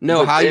it. No,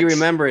 But how you it's-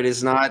 remember it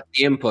is not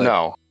the input.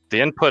 No, the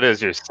input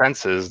is your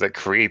senses that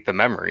create the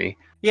memory.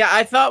 Yeah,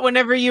 I thought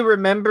whenever you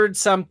remembered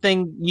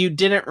something, you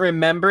didn't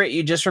remember it.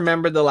 You just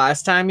remembered the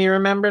last time you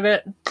remembered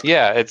it.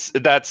 Yeah,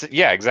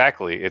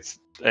 exactly.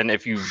 And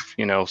if you've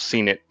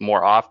seen it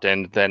more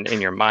often, then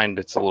in your mind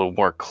it's a little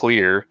more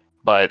clear.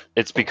 But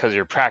it's because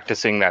you're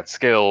practicing that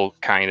skill,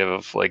 kind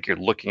of like you're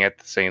looking at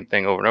the same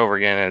thing over and over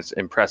again, and it's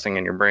impressing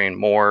in your brain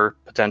more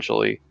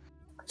potentially.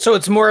 So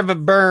it's more of a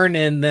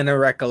burn-in than a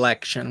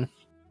recollection.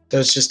 So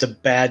it's just a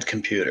bad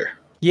computer.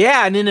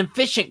 Yeah, and an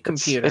efficient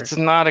computer. It's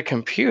not a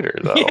computer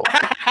though.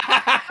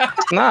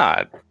 It's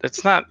not.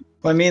 It's not.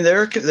 Well, I mean,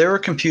 there were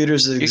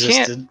computers that You can't-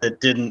 existed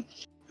that didn't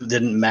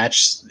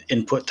match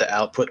input to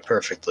output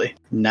perfectly.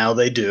 Now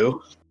they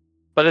do.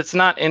 But it's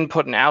not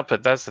input and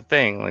output. That's the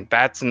thing. Like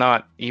that's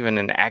not even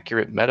an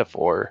accurate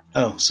metaphor.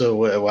 Oh, so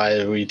why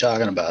are we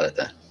talking about it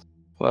then?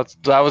 Well,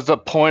 that was the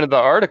point of the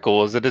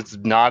article. Is that it's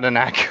not an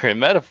accurate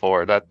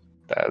metaphor. That's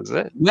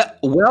it.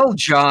 Well,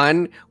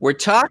 John, we're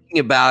talking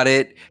about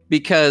it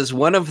because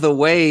one of the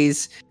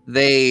ways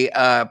they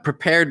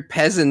prepared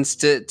peasants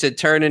to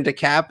turn into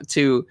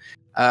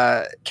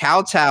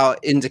kowtow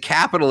into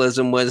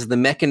capitalism was the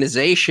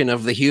mechanization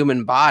of the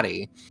human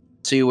body.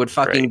 So you would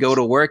fucking Right. go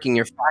to work in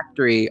your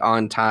factory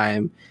on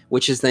time,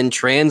 which is then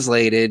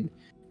translated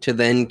to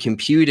then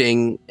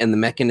computing and the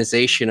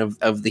mechanization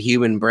of the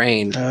human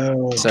brain.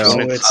 Oh, So, so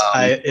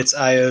it's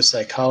IO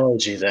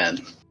psychology then.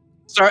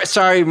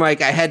 Sorry,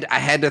 Mike. I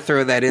had to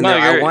throw that in No, there.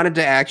 I you're- wanted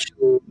to actually.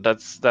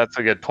 That's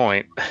a good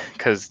point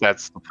because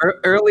that's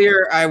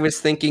Earlier, I was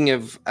thinking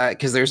of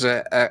because there's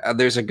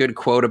a good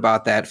quote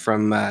about that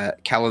from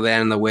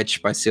Caliban and the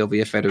Witch by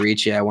Sylvia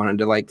Federici. I wanted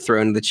to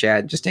throw into the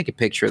chat, just take a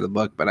picture of the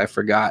book, but I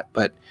forgot.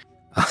 But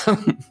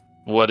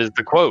what is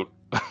the quote?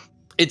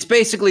 it's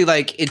basically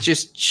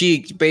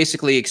she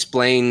basically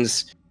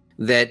explains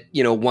that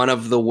one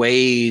of the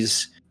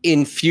ways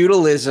in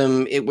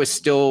feudalism it was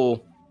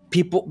still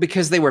people,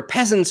 because they were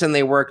peasants and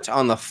they worked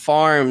on the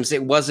farms,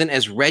 it wasn't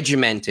as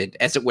regimented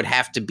as it would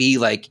have to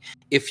be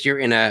if you're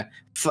in a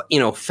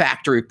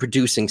factory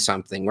producing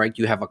something, right?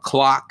 You have a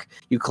clock,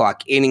 you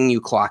clock in and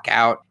you clock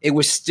out. It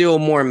was still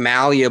more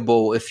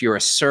malleable if you're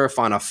a serf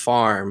on a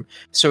farm.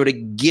 So to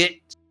get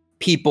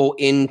people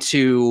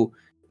into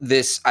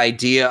this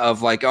idea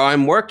of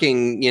I'm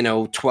working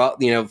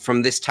 12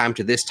 from this time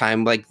to this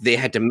time, they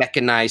had to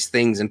mechanize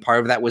things, and part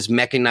of that was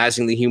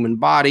mechanizing the human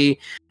body.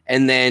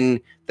 And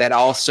then that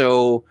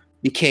also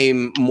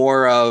became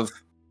more of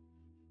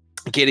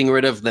getting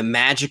rid of the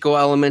magical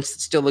elements that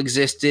still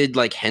existed,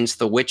 hence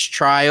the witch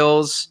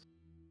trials,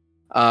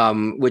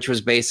 which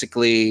was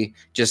basically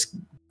just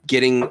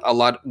getting a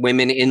lot of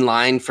women in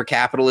line for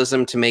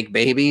capitalism to make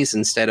babies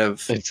instead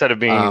of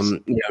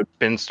being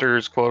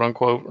spinsters, quote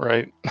unquote,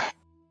 right?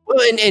 Well,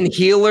 and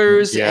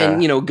healers, Yeah.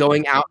 and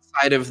going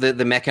outside of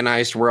the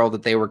mechanized world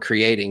that they were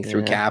creating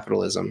through Yeah.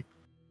 capitalism.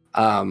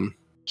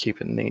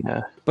 Keeping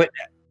the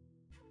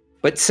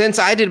But since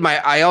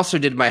I also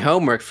did my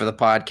homework for the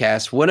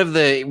podcast, one of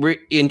the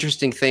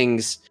interesting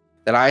things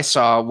that I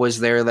saw was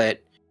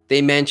that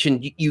they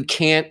mentioned you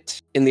can't,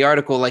 in the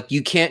article,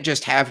 you can't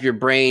just have your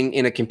brain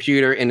in a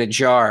computer in a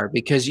jar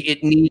because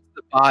it needs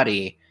the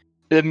body.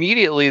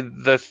 immediately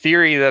the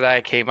theory that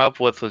I came up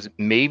with was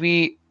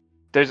maybe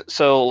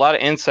a lot of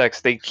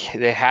insects they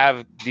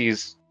have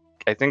these,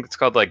 I think it's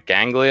called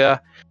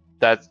ganglia,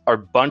 that are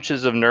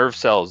bunches of nerve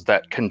cells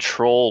that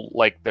control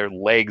their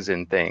legs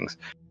and things.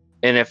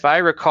 And if I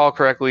recall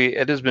correctly,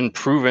 it has been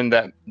proven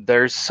that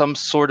there's some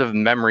sort of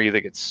memory that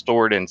gets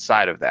stored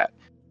inside of that.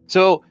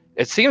 So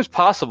it seems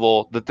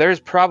possible that there's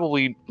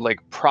probably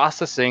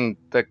processing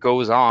that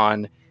goes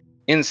on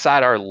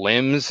inside our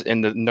limbs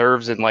and the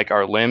nerves in like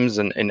our limbs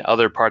and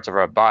other parts of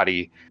our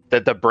body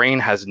that the brain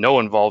has no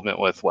involvement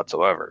with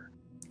whatsoever.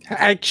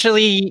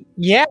 Actually,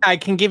 yeah, I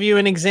can give you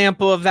an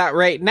example of that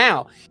right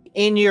now.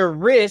 In your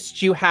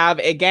wrist, you have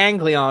a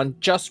ganglion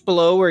just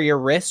below where your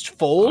wrist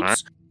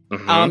folds.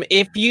 Mhm.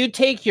 If you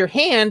take your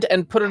hand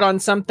and put it on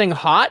something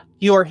hot,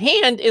 your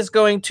hand is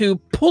going to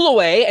pull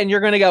away and you're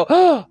going to go,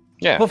 oh,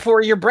 Yeah.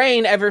 before your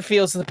brain ever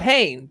feels the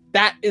pain.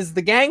 That is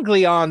the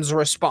ganglion's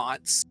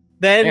response.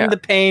 Then Yeah. the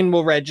pain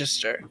will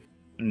register.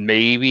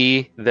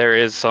 Maybe there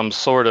is some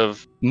sort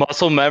of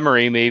muscle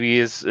memory. Maybe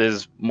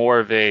is more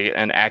of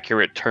an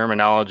accurate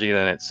terminology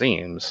than it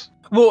seems.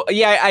 Well,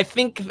 yeah, I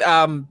think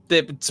that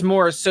it's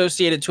more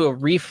associated to a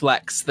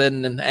reflex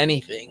than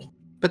anything.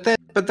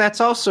 But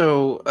that's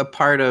also a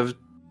part of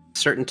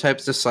certain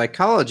types of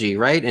psychology,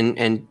 right?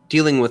 And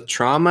dealing with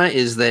trauma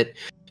is that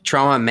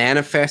trauma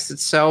manifests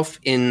itself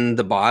in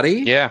the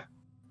body. Yeah.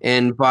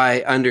 And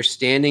by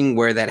understanding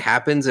where that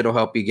happens, it'll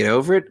help you get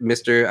over it.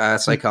 Mr.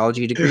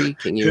 Psychology degree,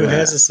 can you? Who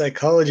has a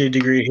psychology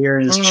degree here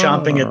and is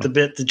chomping at the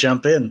bit to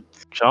jump in?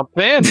 Jump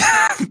in.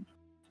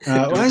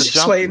 Well, I was just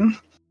Jump. waiting.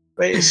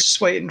 It's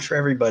just waiting for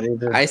everybody.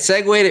 I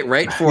segued it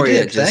right for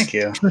you. did, thank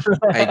you.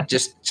 I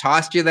just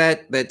tossed you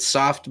that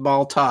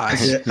softball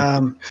toss. Yeah,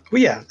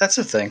 well, yeah, that's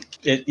the thing.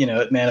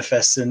 It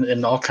manifests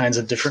in all kinds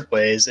of different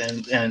ways,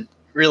 and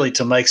really,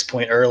 to Mike's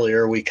point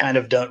earlier, we kind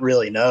of don't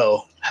really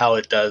know how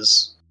it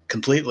does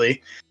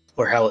completely,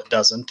 or how it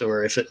doesn't,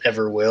 or if it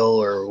ever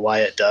will, or why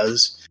it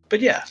does.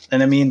 But yeah,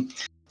 and I mean,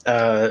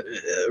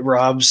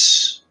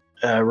 Rob's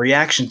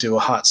reaction to a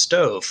hot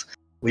stove,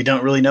 we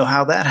don't really know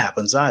how that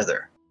happens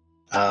either.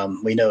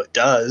 We know it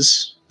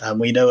does.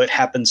 We know it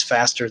happens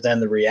faster than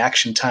the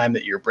reaction time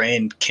that your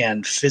brain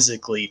can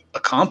physically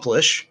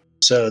accomplish.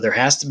 So there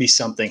has to be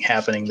something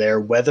happening there.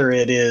 Whether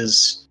it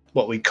is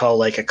what we call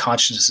like a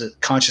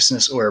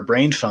consciousness or a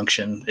brain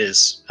function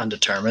is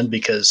undetermined,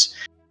 because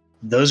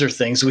those are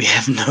things we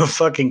have no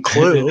fucking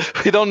clue.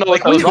 We don't know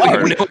Like, what we those don't-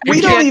 are. we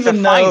You don't can't even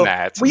define know-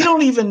 that. We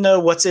don't even know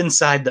what's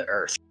inside the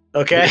Earth.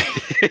 Okay,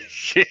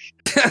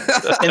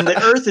 and the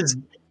Earth is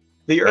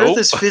Nope.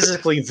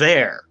 physically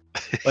there.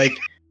 Like,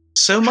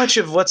 so much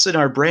of what's in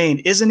our brain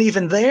isn't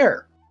even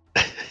there.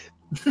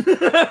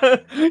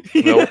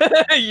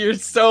 You're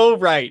so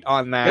right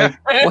on that.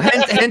 Well,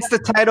 hence the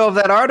title of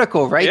that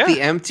article, right? Yeah,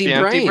 The empty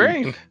The brain. empty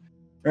brain.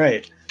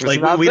 Right. It's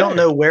Like, not we don't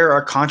there. know where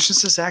our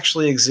consciousness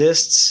actually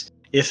exists.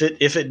 If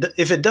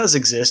it does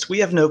exist, we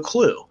have no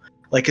clue.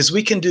 Like, because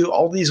we can do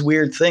all these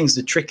weird things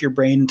to trick your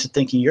brain into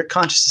thinking your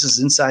consciousness is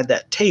inside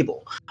that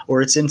table,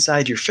 or it's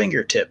inside your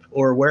fingertip,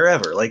 or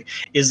wherever. Like,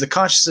 is the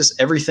consciousness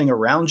everything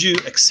around you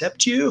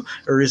except you,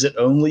 or is it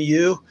only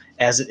you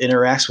as it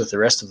interacts with the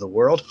rest of the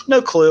world?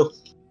 No clue.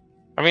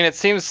 I mean, it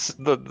seems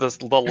the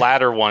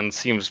latter one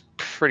seems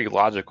pretty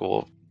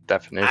logical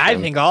definition. I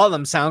think all of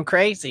them sound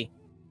crazy.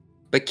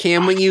 But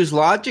can we use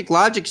logic?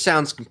 Logic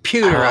sounds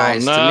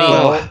computerized Oh, to no. me.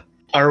 Well,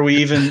 are we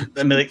even?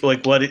 I mean,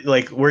 like what?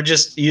 Like, we're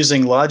just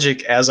using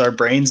logic as our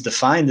brains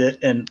defined it,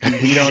 and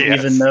we don't Yes.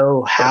 even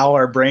know how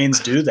our brains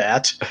do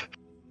that.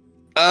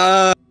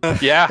 Yeah,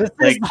 This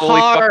Like, is holy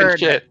fucking hard.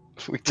 shit.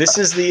 This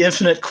is the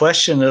infinite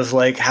question of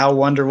like how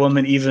Wonder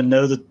Woman even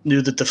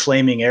knew that the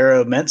flaming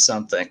arrow meant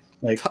something.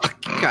 Like,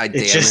 God damn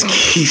it just it.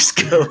 keeps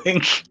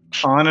going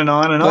on and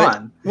on and But-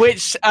 on.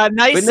 Which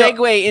nice But no-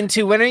 segue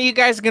into when are you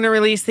guys going to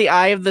release the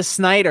Eye of the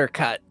Snyder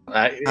cut?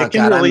 It Oh, can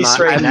God, I'm release not-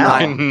 right I'm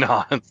now.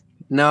 not- No.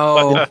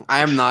 No,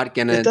 I'm not It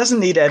gonna.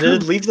 doesn't need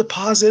edited. Leave the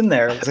pause in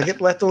there.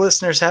 Let the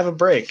listeners have a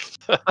break.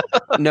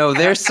 No,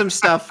 there's some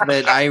stuff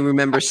that I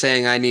remember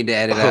saying I need to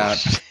edit out.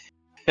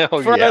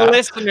 Hell For yeah. our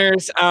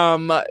listeners,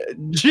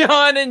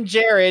 John and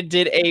Jared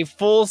did a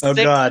full Oh,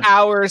 God.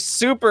 6-hour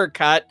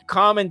supercut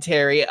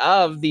commentary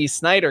of the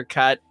Snyder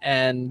cut,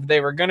 and they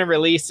were going to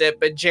release it,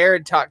 but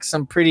Jared talked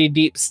some pretty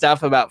deep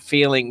stuff about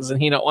feelings, and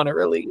he don't want to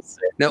release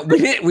it. No,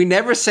 we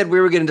never said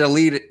we were going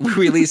to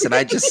release it.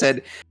 I just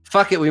said,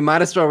 fuck it, we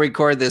might as well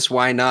record this.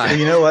 Why not? Well,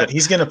 you know what?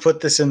 He's going to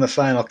put this in the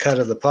final cut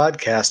of the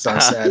podcast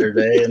on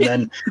Saturday, and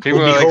then People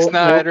we'll are be like, whole-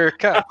 Snyder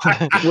cut.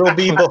 we'll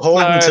be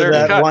beholden to Snyder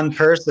that cut. one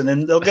person,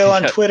 and they'll go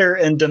on Yeah. Twitter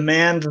and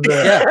demand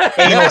the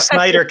anal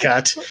Snyder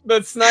cut.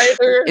 The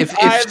Snyder, If-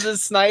 Eye of the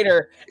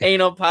Snyder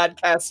anal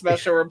podcast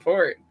special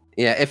report.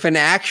 Yeah, if an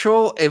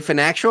actual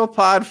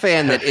pod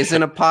fan that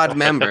isn't a pod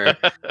member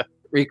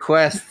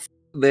requests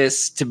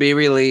this to be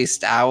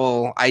released,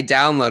 I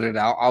download it.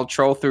 I'll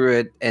troll through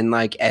it and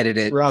like edit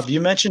it. Rob, you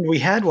mentioned we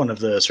had one of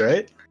those,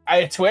 right?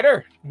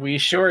 Twitter. We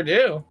sure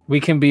do. We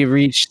can be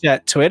reached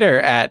at Twitter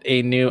at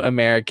A New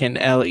American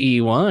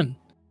LE1.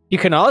 You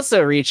can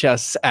also reach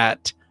us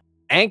at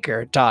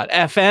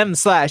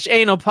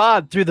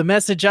anchor.fm/analpod through the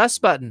message us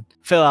button.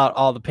 Fill out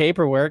all the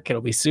paperwork.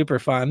 It'll be super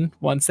fun.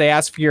 Once they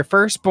ask for your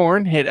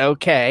firstborn, hit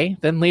OK,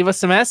 then leave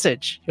us a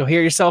message. You'll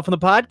hear yourself in the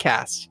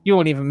podcast. You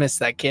won't even miss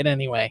that kid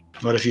anyway.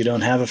 What if you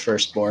don't have a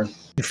firstborn?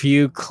 If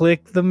you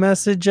click the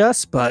message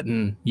us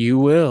button, you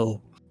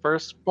will.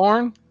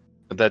 Firstborn?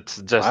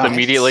 That's just Wow.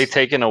 immediately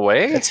taken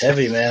away? That's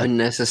heavy, man.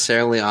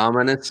 Unnecessarily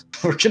ominous.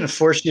 We're going to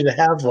force you to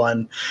have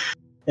one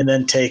and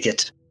then take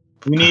it.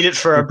 We need it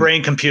for our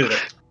brain computer.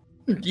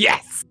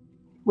 Yes.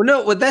 Well,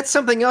 no, well, that's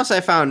something else I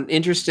found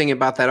interesting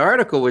about that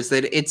article was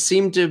that it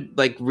seemed to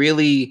like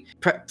really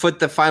put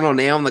the final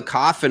nail in the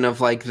coffin of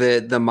like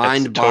the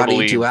mind body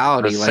totally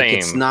duality. the Like same.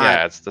 it's not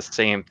Yeah, it's the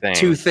same thing.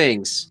 two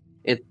things.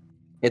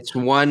 It's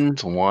one.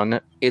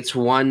 It's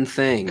one.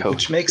 Thing.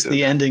 Which makes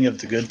the ending of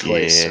The Good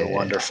Place so Yeah.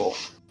 wonderful.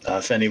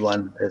 If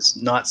anyone has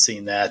not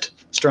seen that,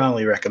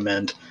 strongly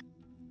recommend.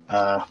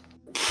 I'm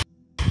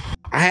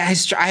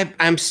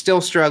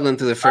still struggling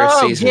through the first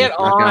season. Get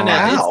not gonna on it.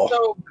 lie. Wow. It's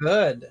so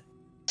good.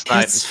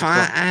 It's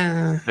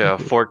fine. Yeah,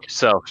 fork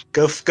yourself.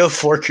 Go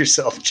fork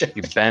yourself, Jack.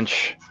 You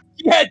bench.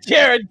 Yeah,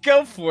 Jared,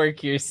 go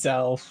fork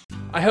yourself.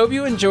 I hope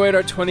you enjoyed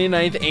our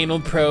 29th Anal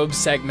Probe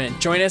segment.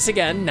 Join us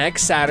again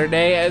next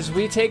Saturday as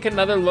we take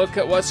another look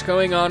at what's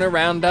going on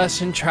around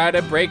us and try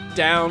to break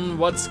down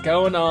what's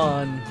going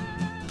on.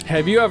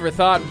 Have you ever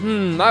thought,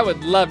 I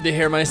would love to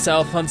hear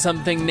myself on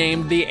something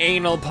named the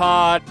Anal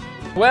Pod?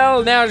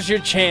 Well, now's your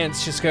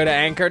chance. Just go to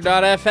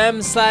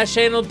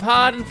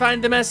anchor.fm/analpod and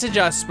find the message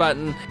us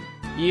button.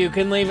 You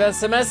can leave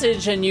us a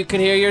message and you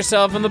could hear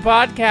yourself on the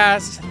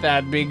podcast.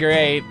 That'd be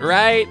great,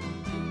 right?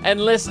 And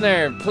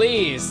listener,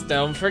 please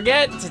don't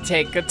forget to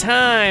take the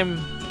time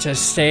to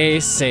stay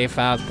safe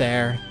out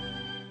there.